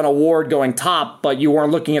shows on a ward going top, but you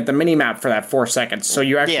weren't looking at the mini map for that 4 seconds, so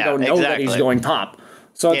you actually don't know that he's going top.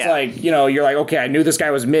 So it's like, you know, you're like, okay, I knew this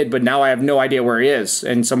guy was mid, but now I have no idea where he is.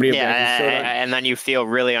 And somebody showed up. And then you feel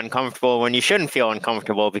really uncomfortable when you shouldn't feel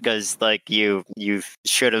uncomfortable because like you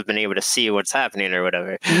should have been able to see what's happening or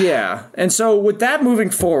whatever. Yeah. And so with that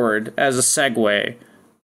moving forward as a segue,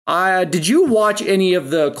 did you watch any of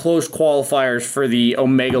the close qualifiers for the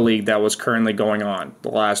Omega League that was currently going on the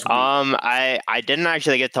last week? I didn't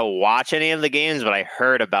actually get to watch any of the games, but I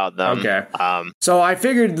heard about them. Okay. So I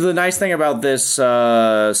figured the nice thing about this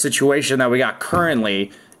situation that we got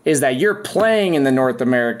currently is that you're playing in the North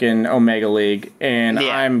American Omega League, and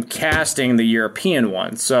I'm casting the European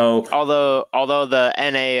one. So although the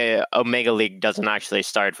NA Omega League doesn't actually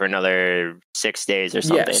start for another 6 days or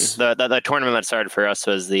something. Yes. The tournament that started for us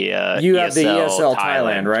was the you have the ESL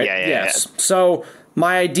Thailand, right? Yes. Yeah. So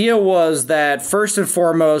my idea was that first and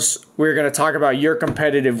foremost, we're going to talk about your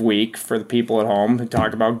competitive week for the people at home.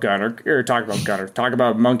 Talk about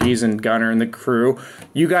Monkeys and Gunner and the crew.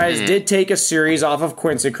 You guys did take a series off of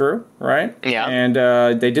Quincy Crew, right? Yeah. And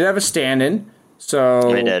they did have a stand-in.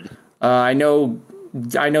 So they did. I know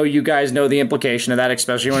you guys know the implication of that,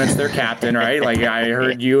 especially when it's their captain, right? Like I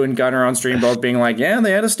heard you and Gunner on stream both being like, yeah,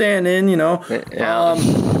 they had a stand-in, you know. Yeah.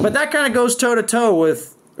 But that kind of goes toe-to-toe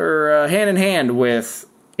with, or hand in hand with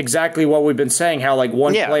exactly what we've been saying, how like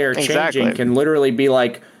one player changing can literally be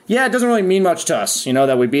like, yeah, it doesn't really mean much to us, you know,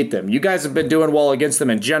 that we beat them. You guys have been doing well against them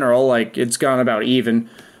in general. Like it's gone about even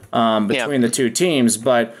between the two teams.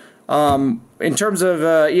 But in terms of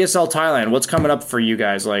ESL Thailand, what's coming up for you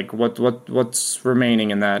guys? Like what's remaining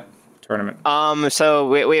in that tournament? So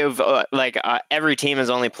we have every team has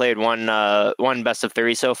only played one best of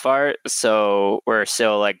 3 so far. So we're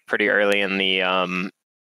still like pretty early in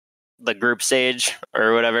the group stage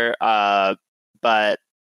or whatever. But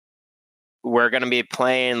we're going to be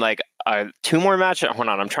playing like 2 more matches. Hold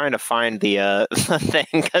on, I'm trying to find the thing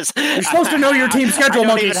because you're supposed to know your team schedule,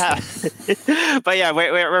 Monkeys. But yeah,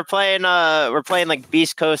 we're playing like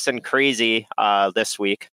Beast Coast and Crazy this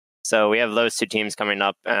week. So we have those 2 teams coming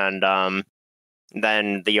up, and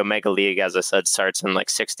then the Omega League, as I said, starts in like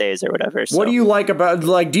 6 days or whatever. So. What do you like about,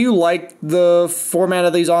 like, do you like the format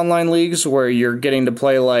of these online leagues where you're getting to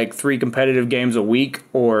play like 3 competitive games a week,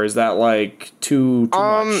 or is that like too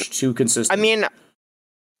much, too consistent? I mean,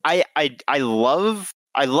 I love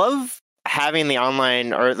having the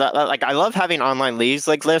online, or like I love having online leagues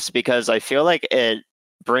like this because I feel like it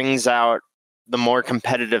brings out the more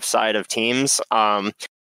competitive side of teams.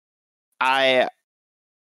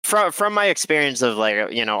 From my experience of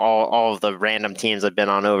like, you know, all of the random teams I've been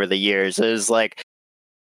on over the years is like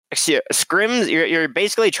scrims, you're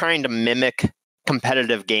basically trying to mimic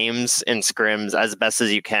competitive games in scrims as best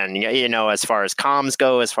as you can. You know, as far as comms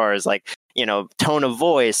go, as far as like, you know, tone of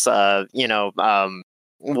voice, level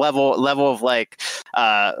of like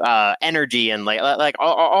energy and like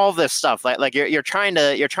all this stuff. Like you're trying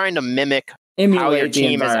to mimic emulate how your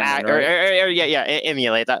team is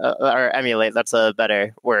emulate that or emulate. That's a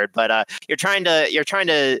better word, but you're trying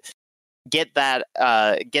to get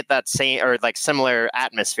that same or like similar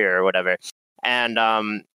atmosphere or whatever.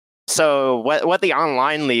 And so what the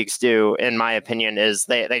online leagues do, in my opinion, is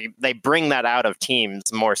they bring that out of teams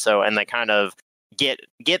more so, and they kind of get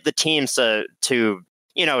the teams to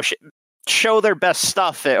you know show their best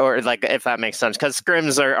stuff, or like, if that makes sense, because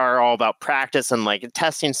scrims are all about practice and like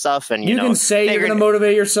testing stuff, and you know, can say you're going to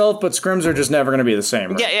motivate yourself, but scrims are just never going to be the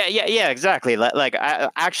same, right? Yeah, exactly. Like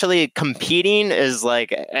actually competing is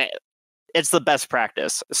like it's the best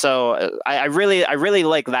practice. So I really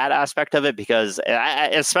like that aspect of it, because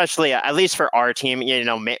especially at least for our team, you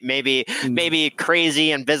know, maybe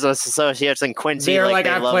Crazy and business associates and Quincy, they're like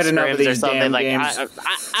they I've love played enough of scrims these or something. damn Like games.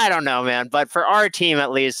 I don't know, man, but for our team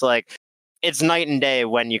at least, like it's night and day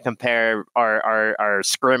when you compare our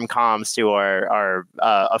scrim comms to our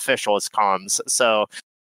officials comms. So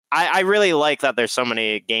I really like that there's so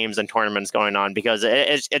many games and tournaments going on, because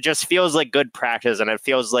it just feels like good practice, and it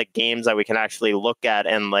feels like games that we can actually look at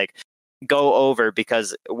and like go over,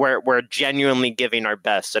 because we're genuinely giving our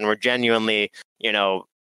best, and we're genuinely, you know,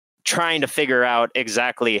 trying to figure out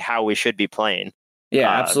exactly how we should be playing. Yeah,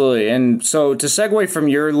 absolutely. And so to segue from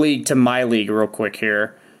your league to my league real quick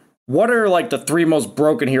here, what are like the 3 most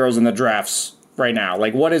broken heroes in the drafts right now?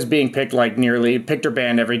 Like, what is being picked, like nearly picked or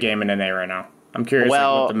banned every game in NA right now? I'm curious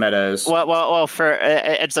what the meta is. Well, for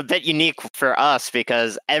it's a bit unique for us,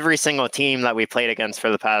 because every single team that we played against for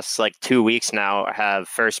the past like 2 weeks now have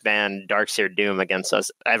first ban Darkseer Doom against us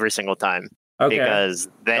every single time. Okay. Because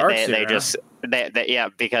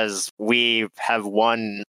because we have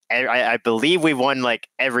won. I believe we've won like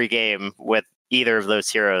every game with either of those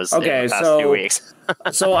heroes in the past 2 weeks.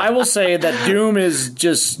 So I will say that Doom is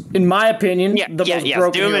just, in my opinion, the most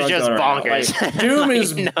broken Doom hero is just bonkers. Like, Doom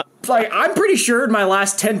is like, I'm pretty sure in my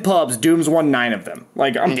last 10 pubs, Doom's won 9 of them.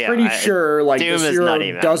 Like, I'm pretty sure like Doom this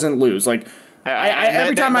hero doesn't lose. Like,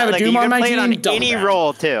 every time I have a Doom on my team, on any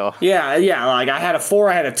roll too. Yeah. Like I had a 4,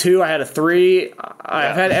 I had a 2, I had a 3.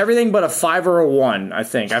 I've had everything but a 5 or a 1. I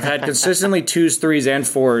think I've had consistently 2s, 3s, and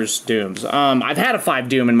 4s Dooms. I've had a 5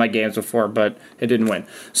 Doom in my games before, but it didn't win.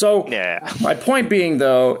 So my point being,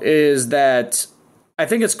 though, is that I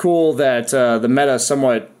think it's cool that the meta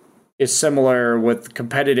somewhat is similar with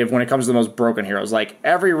competitive when it comes to the most broken heroes. Like,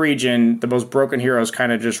 every region, the most broken heroes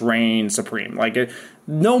kind of just reign supreme. Like,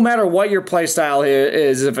 no matter what your playstyle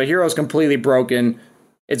is, if a hero is completely broken,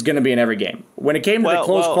 it's going to be in every game. When it came to the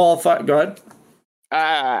close qualify, go ahead.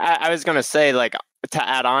 I was going to say, like, to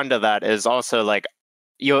add on to that is also like,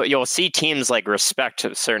 you'll see teams like respect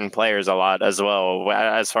certain players a lot as well,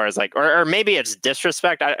 as far as like, or maybe it's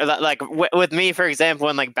disrespect. With me, for example,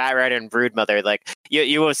 in like Batrider and Broodmother, like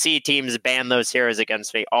you will see teams ban those heroes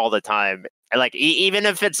against me all the time. Like even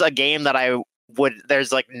if it's a game that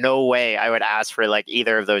there's like no way I would ask for like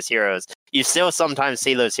either of those heroes, you still sometimes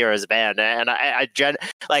see those heroes banned, and I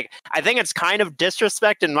think it's kind of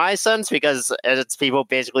disrespect in my sense, because it's people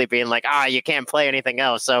basically being like, you can't play anything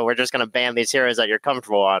else, so we're just gonna ban these heroes that you're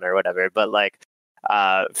comfortable on or whatever. But like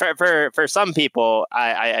for some people,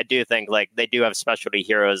 I do think like they do have specialty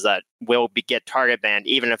heroes that will get target banned,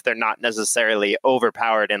 even if they're not necessarily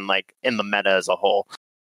overpowered in the meta as a whole.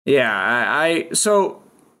 Yeah, so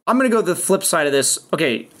I'm going to go to the flip side of this.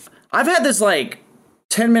 Okay, I've had this,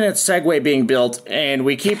 10-minute segue being built, and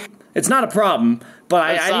it's not a problem,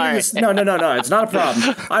 but I need this. No, it's not a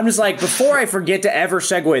problem. I'm just like, before I forget to ever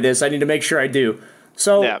segue this, I need to make sure I do.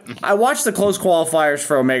 So, I watched the close qualifiers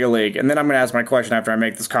for Omega League, and then I'm going to ask my question after I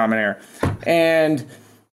make this comment here. And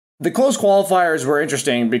the close qualifiers were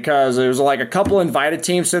interesting because there was a couple invited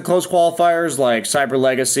teams to the close qualifiers, like Cyber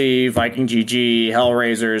Legacy, Viking GG,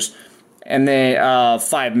 Hellraisers. And they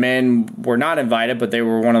 5 men were not invited, but they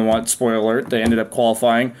were one-on-one. Spoiler alert, they ended up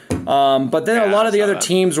qualifying. But then a lot of the other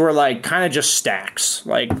teams were kind of just stacks,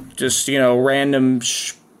 just random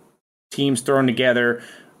teams thrown together.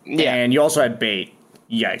 Yeah. And you also had bait.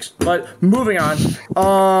 Yikes! But moving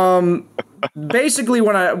on. Basically,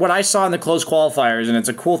 what I saw in the close qualifiers, and it's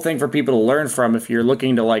a cool thing for people to learn from if you're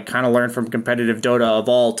looking to kind of learn from competitive Dota of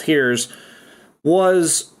all tiers,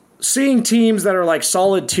 was seeing teams that are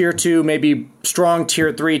solid tier 2, maybe strong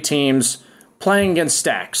tier 3 teams playing against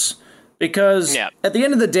stacks. Because at the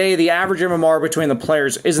end of the day, the average MMR between the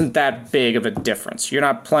players isn't that big of a difference. You're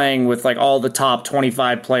not playing with all the top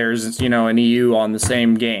 25 players, in EU on the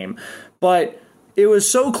same game. But it was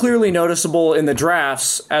so clearly noticeable in the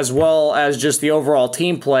drafts as well as just the overall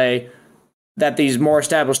team play that these more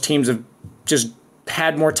established teams have just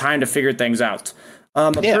had more time to figure things out.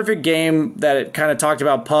 Perfect game that it kind of talked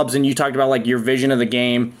about pubs, and you talked about like your vision of the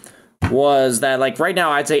game, was that like right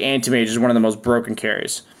now I'd say Anti-Mage is one of the most broken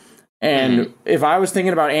carries. And if I was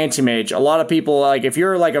thinking about Anti-Mage, a lot of people, like if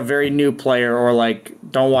you're like a very new player or like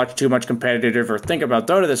don't watch too much competitive or think about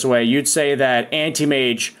Dota this way, you'd say that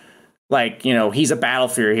Anti-Mage, like, you know, he's a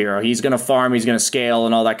battlefield hero. He's going to farm, he's going to scale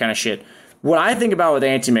and all that kind of shit. What I think about with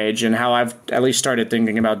Anti-Mage and how I've at least started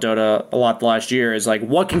thinking about Dota a lot the last year is like,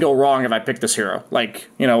 what can go wrong if I pick this hero? Like,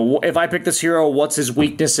 you know, if I pick this hero, what's his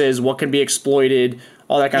weaknesses? What can be exploited?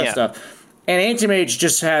 All that kind of stuff. And Anti-Mage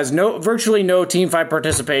just has virtually no teamfight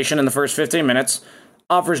participation in the first 15 minutes,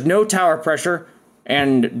 offers no tower pressure,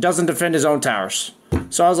 and doesn't defend his own towers.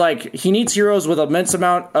 So I was like, he needs heroes with immense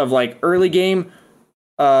amount of like early game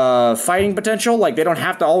fighting potential. Like they don't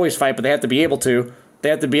have to always fight, but they have to be able to. They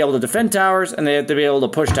have to be able to defend towers, and they have to be able to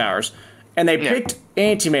push towers. And they picked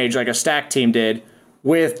Anti-Mage like a stack team did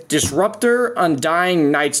with Disruptor, Undying,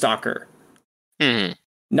 Night Stalker.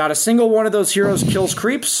 Not a single one of those heroes kills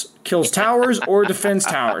creeps, kills towers, or defends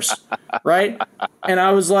towers, right? And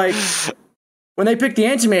I was like, when they picked the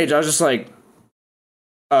Anti-Mage, I was just like,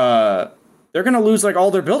 they're going to lose like all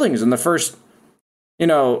their buildings in the first, 10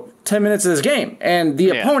 minutes of this game. And the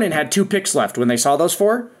opponent had 2 picks left when they saw those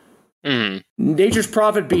 4. Nature's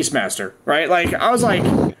Prophet, Beastmaster, right? Like, I was like,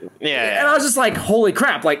 and I was just like, holy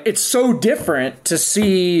crap, like, it's so different to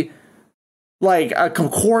see like a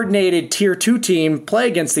coordinated tier 2 team play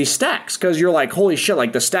against these stacks, because you're like, holy shit,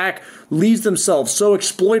 like the stack leaves themselves so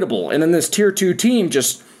exploitable, and then this tier 2 team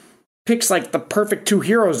just picks like the perfect 2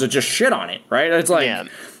 heroes to just shit on it, right? It's like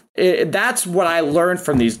that's what I learned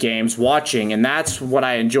from these games watching, and that's what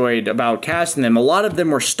I enjoyed about casting them. A lot of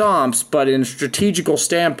them were stomps, but in a strategical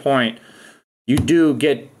standpoint, you do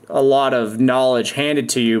get a lot of knowledge handed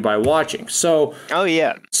to you by watching. So,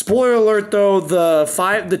 spoiler alert though,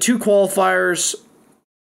 the 2 qualifiers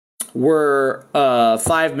were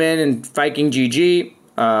 5 men and Viking GG.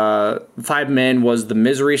 5 men was the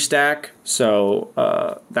misery stack. So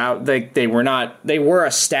that they were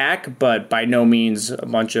a stack, but by no means a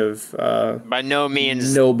bunch of by no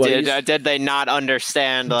means nobody did they not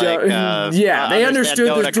understand like they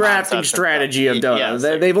understood the drafting strategy of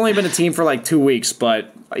Dota. They've only been a team for like 2 weeks,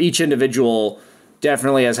 but each individual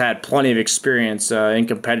definitely has had plenty of experience in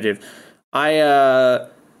competitive.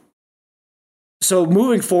 So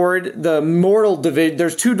moving forward, the Mortal Division,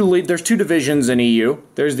 there's two divisions in EU.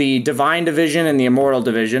 There's the Divine Division and the Immortal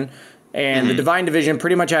Division. And the Divine Division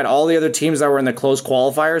pretty much had all the other teams that were in the closed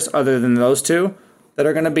qualifiers other than those 2 that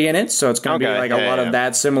are going to be in it. So it's going to be like a lot of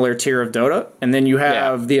that similar tier of Dota. And then you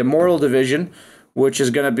have the Immortal Division, which is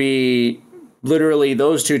going to be literally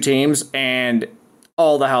those 2 teams and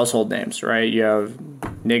all the names, right? You have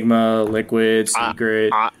Nigma, Liquid,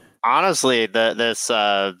 Secret. Honestly,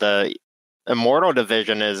 the Immortal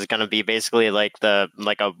Division is going to be basically like a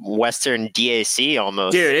Western DAC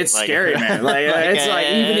almost. Dude, it's like, scary, man. Like it's like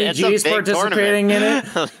even EG is participating in it.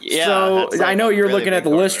 So I know you're really looking at the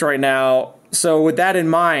list right now. So with that in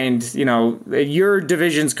mind, your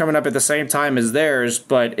division's coming up at the same time as theirs.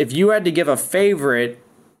 But if you had to give a favorite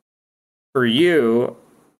for you,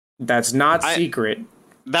 that's not secret.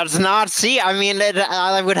 That's not I mean,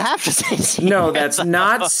 I would have to say secret. No, that's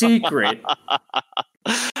not secret.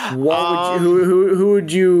 What would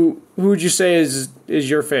who would you say is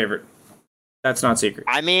your favorite? That's not secret.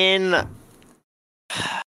 I mean,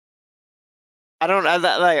 I don't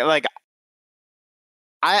like.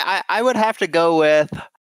 I would have to go with.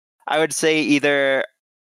 I would say either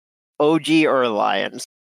OG or Alliance.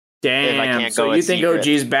 Damn. So you think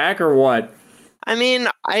OG's back or what? I mean,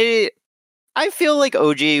 I feel like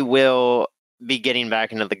OG will be getting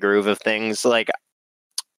back into the groove of things. Like,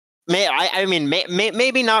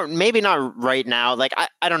 maybe not right now. Like,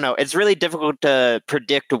 I don't know. It's really difficult to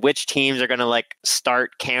predict which teams are going to like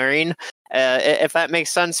start carrying, if that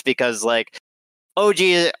makes sense. Because like OG,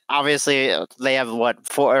 obviously, they have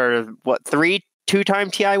 3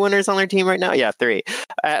 2-time TI winners on their team right now. Yeah, 3.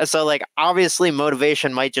 So like obviously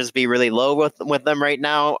motivation might just be really low with them right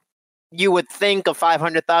now. You would think a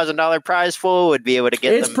 $500,000 prize pool would be able to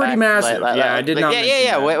get. It's them pretty back. Massive. I did not.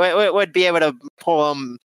 Would be able to pull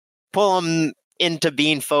them into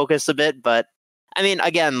being focused a bit. But I mean,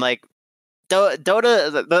 again, like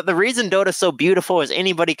Dota, the reason Dota's so beautiful is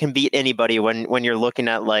anybody can beat anybody when you're looking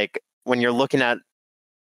at like the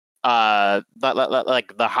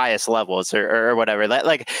highest levels or whatever.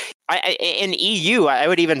 Like in EU, I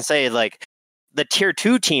would even say like the tier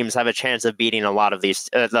 2 teams have a chance of beating a lot of these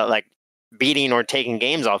like beating or taking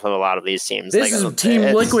games off of a lot of these teams. This is Team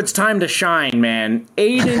Liquid's time to shine, man.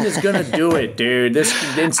 Aiden is gonna do it, dude.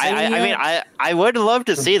 I would love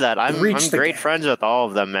to see that. I'm great friends with all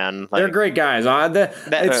of them, man. They're great guys.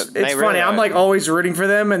 It's funny. Really I'm like always rooting for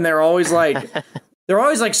them, and they're always like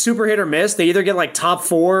super hit or miss. They either get like top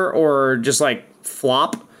 4 or just like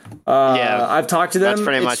flop. I've talked to them. That's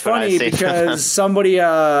pretty much it's funny what I see. because somebody,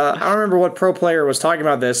 I don't remember what pro player was talking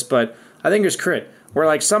about this, but I think it was Crit, where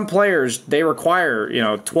like some players, they require,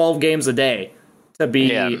 12 games a day to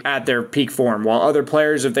be at their peak form, while other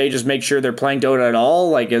players, if they just make sure they're playing Dota at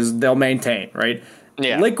all, they'll maintain, right?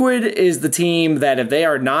 Yeah. Liquid is the team that if they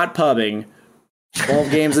are not pubbing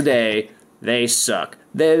 12 games a day, they suck.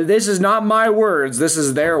 This is not my words. This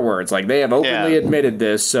is their words. Like, they have openly admitted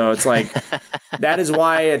this. So it's like, that is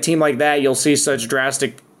why a team like that, you'll see such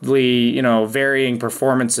drastically, varying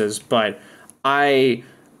performances. But they're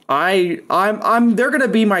going to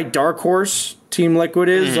be my dark horse. Team Liquid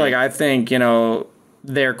is like, I think,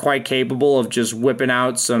 they're quite capable of just whipping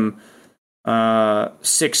out some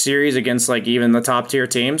 6 series against like even the top tier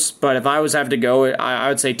teams. But if I was have to go, I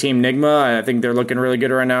would say Team Nigma. I think they're looking really good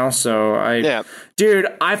right now. So dude,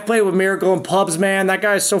 I've played with Miracle in pubs, man. That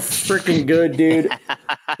guy's so freaking good, dude.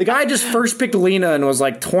 The guy just first picked Lena and was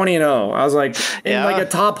like 20-0. I was like, in like a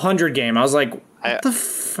top 100 game. I was like, what the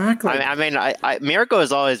fuck? Like, Miracle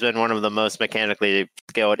has always been one of the most mechanically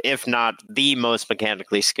skilled, if not the most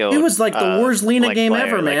mechanically skilled. It was like the worst Lena game player,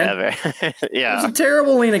 ever, man. Ever. It was a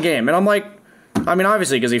terrible Lena game. And I'm like,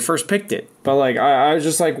 obviously because he first picked it, but like, I was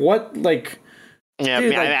just like, what? Like,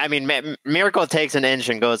 yeah, dude, Miracle takes an inch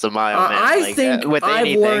and goes a mile. Man. I think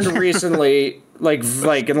I've learned recently, like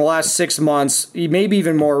in the last 6 months, maybe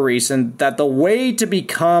even more recent, that the way to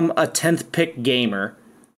become a 10th pick gamer,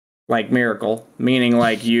 like Miracle, meaning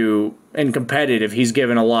like you in competitive, he's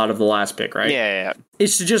given a lot of the last pick, right? Yeah.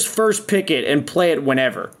 Is to just first pick it and play it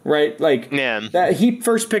whenever, right? Like, that he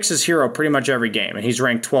first picks his hero pretty much every game, and he's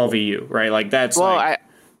ranked 12 EU, right? Like, that's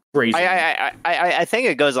crazy. I think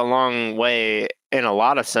it goes a long way in a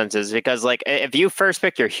lot of senses, because like if you first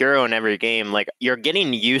pick your hero in every game, like you're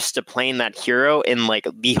getting used to playing that hero in like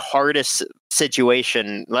the hardest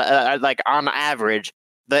situation. Like on average,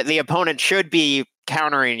 the opponent should be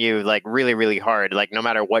countering you like really, really hard, like no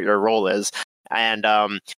matter what your role is. And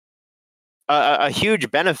a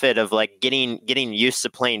huge benefit of like getting used to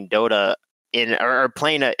playing Dota or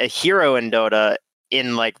playing a hero in Dota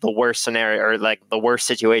in like the worst scenario or like the worst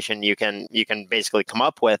situation you can basically come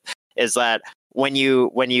up with is that when you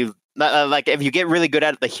like if you get really good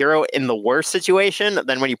at the hero in the worst situation,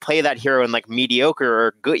 then when you play that hero in like mediocre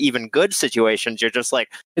or good, even good situations, you're just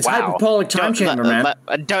like, it's wow, hyperbolic time chamber, man.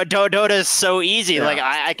 Dota is so easy. Yeah. Like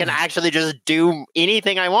I can actually just do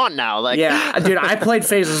anything I want now. Like, yeah, dude, I played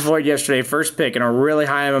Phaseless Void yesterday, first pick in a really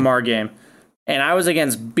high MMR game, and I was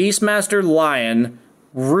against Beastmaster Lion,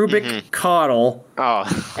 Rubik Coddle,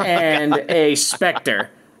 and a Spectre.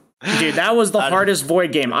 Dude, that was the hardest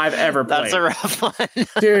Void game I've ever played. That's a rough one.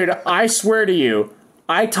 Dude, I swear to you,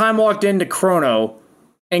 I time walked into Chrono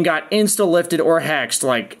and got insta-lifted or hexed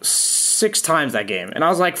like 6 times that game. And I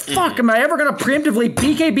was like, fuck, am I ever going to preemptively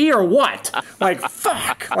BKB or what? Like,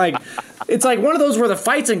 fuck. Like, it's like one of those where the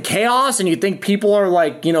fight's in chaos and you think people are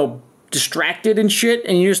like, distracted and shit,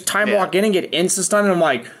 and you just time walk in and get insta-stunned, and I'm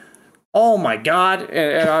like, oh my god.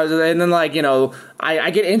 And then like,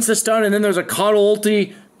 I get insta-stunned, and then there's a Coddle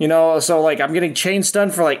ulti, so like I'm getting chain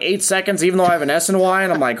stunned for like 8 seconds, even though I have an S and Y,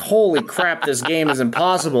 and I'm like, holy crap, this game is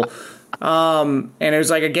impossible. And it was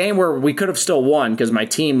like a game where we could have still won because my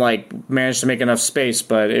team like managed to make enough space,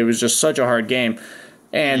 but it was just such a hard game.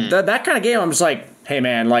 And that kind of game, I'm just like, hey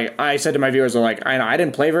man, like I said to my viewers, I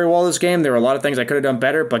didn't play very well this game. There were a lot of things I could have done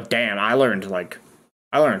better, but damn, I learned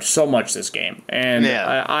so much this game. And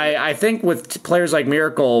I think with players like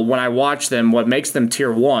Miracle, when I watch them, what makes them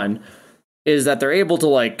tier 1 is that they're able to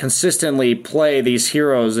like consistently play these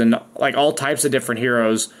heroes and like all types of different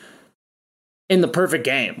heroes in the perfect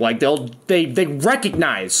game. Like they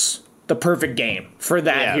recognize the perfect game for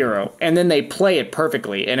that hero, and then they play it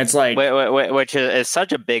perfectly. And it's like, which is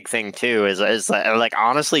such a big thing too, is like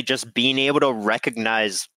honestly just being able to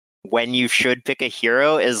recognize when you should pick a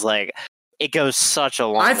hero is like, it goes such a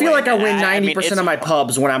long way. I feel like I win 90% of my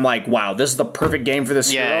pubs when I'm like, wow, this is the perfect game for this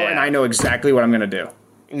hero, and I know exactly what I'm going to do.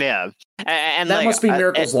 Yeah. And that like, must be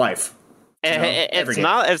Miracle's life.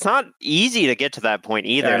 It's not easy to get to that point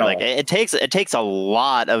either. Like it takes a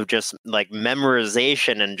lot of just like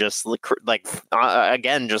memorization and just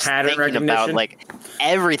again just pattern thinking about like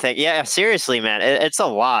everything. Yeah, seriously, man, it's a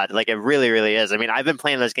lot. Like it really, really is. I mean, I've been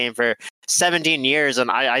playing this game for 17 years and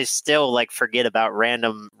I still like forget about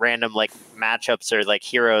random like matchups or like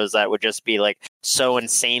heroes that would just be like so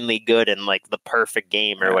insanely good in like the perfect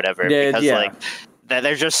game or whatever. Because like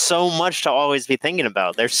there's just so much to always be thinking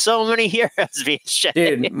about. There's so many heroes, BSJ.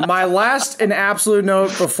 Dude, my last and absolute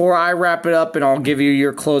note before I wrap it up and I'll give you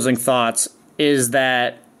your closing thoughts is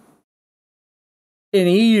that in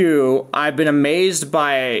EU, I've been amazed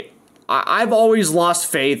by... I've always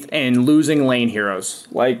lost faith in losing lane heroes,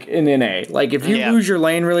 like in NA. Like, if you lose your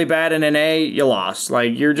lane really bad in NA, you lost.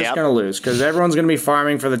 Like, you're just going to lose because everyone's going to be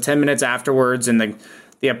farming for the 10 minutes afterwards and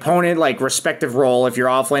the opponent, like, respective role, if you're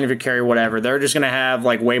off lane, if you're carry, whatever, they're just going to have,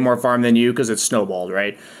 like, way more farm than you because it's snowballed,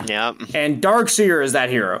 right? Yeah. And Darkseer is that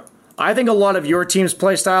hero. I think a lot of your team's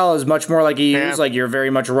playstyle is much more like EU's, like, you're very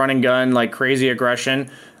much run and gun, like, crazy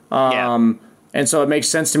aggression. And so it makes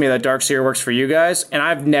sense to me that Darkseer works for you guys, and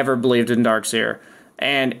I've never believed in Darkseer.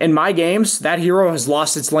 And in my games, that hero has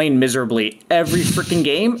lost its lane miserably every freaking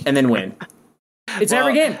game and then win. It's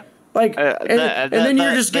every game. Like, and then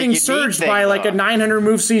you're just getting surged by like a 900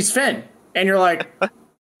 move sees Finn, and you're like,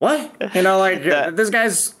 what? You know, like this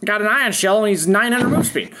guy's got an ion shell and he's 900 move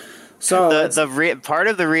speed. So part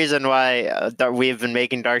of the reason why we've been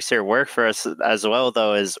making Darkseer work for us as well,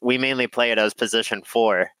 though, is we mainly play it as position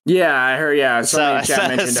 4. Yeah, I heard. Yeah, so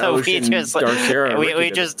Darkseer. We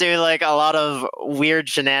just do like a lot of weird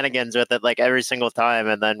shenanigans with it, like every single time,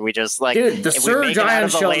 and then we just like the surge ion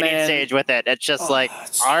shell stage with it. It's just all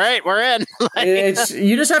right, we're in.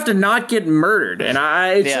 You just have to not get murdered, and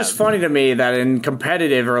it's just funny to me that in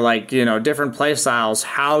competitive or like different play styles,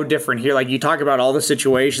 how different here. Like you talk about all the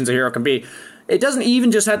situations a hero can be. It doesn't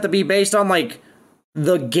even just have to be based on like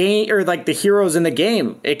the game or like the heroes in the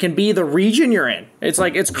game. It can be the region you're in. It's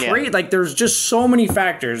like it's great. Like there's just so many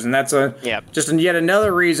factors, and that's just yet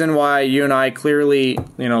another reason why you and I clearly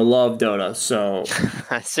love Dota. So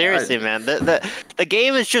seriously, man, the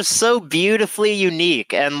game is just so beautifully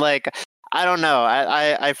unique, and like I don't know,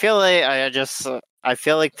 I feel like I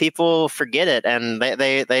feel like people forget it, and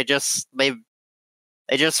they just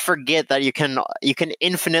forget that you can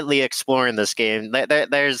infinitely explore in this game.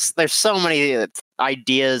 There's so many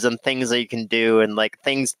ideas and things that you can do, and like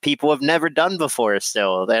things people have never done before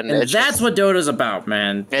still. And that's what Dota's about,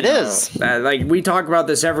 man. It is. Like we talk about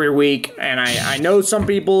this every week, and I know some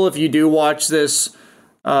people, if you do watch this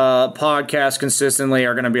podcast consistently,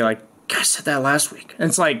 are going to be like, I said that last week. And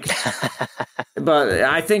it's like, but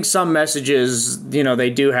I think some messages, they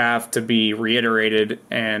do have to be reiterated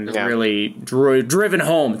and really driven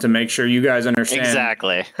home to make sure you guys understand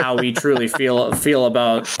exactly how we truly feel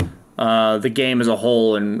about the game as a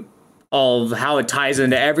whole and all of how it ties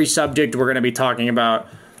into every subject we're going to be talking about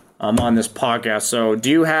on this podcast. So do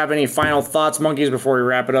you have any final thoughts, Monkeys, before we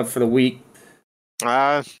wrap it up for the week?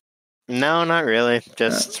 No, not really.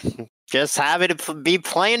 Just happy to be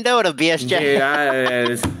playing Dota, BSJ.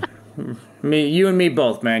 You and me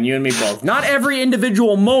both, man. You and me both. Not every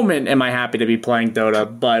individual moment am I happy to be playing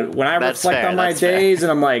Dota, but when I reflect on my days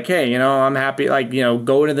and I'm like, hey, I'm happy, like,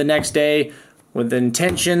 go into the next day with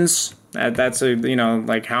intentions. That's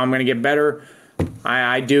like how I'm going to get better.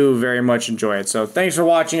 I do very much enjoy it. So thanks for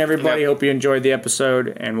watching, everybody. Hope you enjoyed the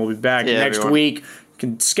episode, and we'll be back next week.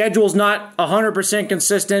 Schedule's not 100%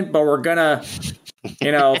 consistent, but we're gonna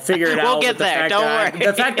figure it out. We'll get there. Don't worry.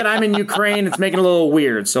 The fact that I'm in Ukraine, it's making it a little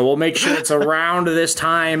weird. So we'll make sure it's around this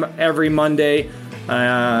time every Monday.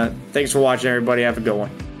 Thanks for watching, everybody. Have a good one.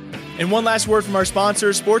 And one last word from our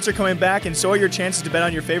sponsors. Sports are coming back, and so are your chances to bet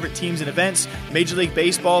on your favorite teams and events. Major League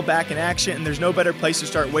Baseball back in action, and there's no better place to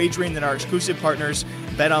start wagering than our exclusive partners,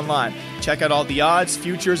 BetOnline. Check out all the odds,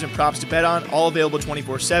 futures, and props to bet on, all available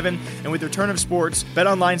 24/7. And with the return of sports,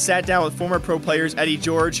 BetOnline sat down with former pro players Eddie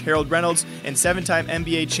George, Harold Reynolds, and 7-time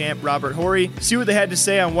NBA champ Robert Horry. See what they had to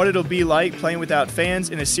say on what it'll be like playing without fans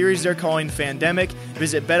in a series they're calling Fandemic.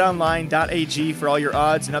 Visit betonline.ag for all your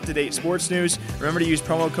odds and up-to-date sports news. Remember to use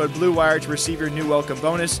promo code BlueWire to receive your new welcome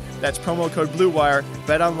bonus. That's promo code BlueWire.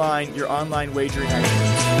 BetOnline, your online wagering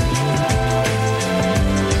experts.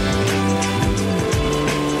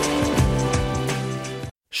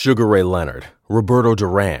 Sugar Ray Leonard, Roberto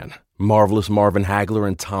Duran, Marvelous Marvin Hagler,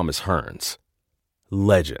 and Thomas Hearns.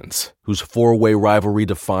 Legends, whose four-way rivalry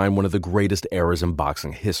defined one of the greatest eras in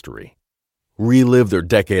boxing history. Relive their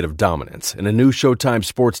decade of dominance in a new Showtime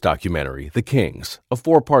sports documentary, The Kings, a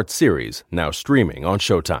 4-part series now streaming on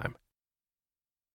Showtime.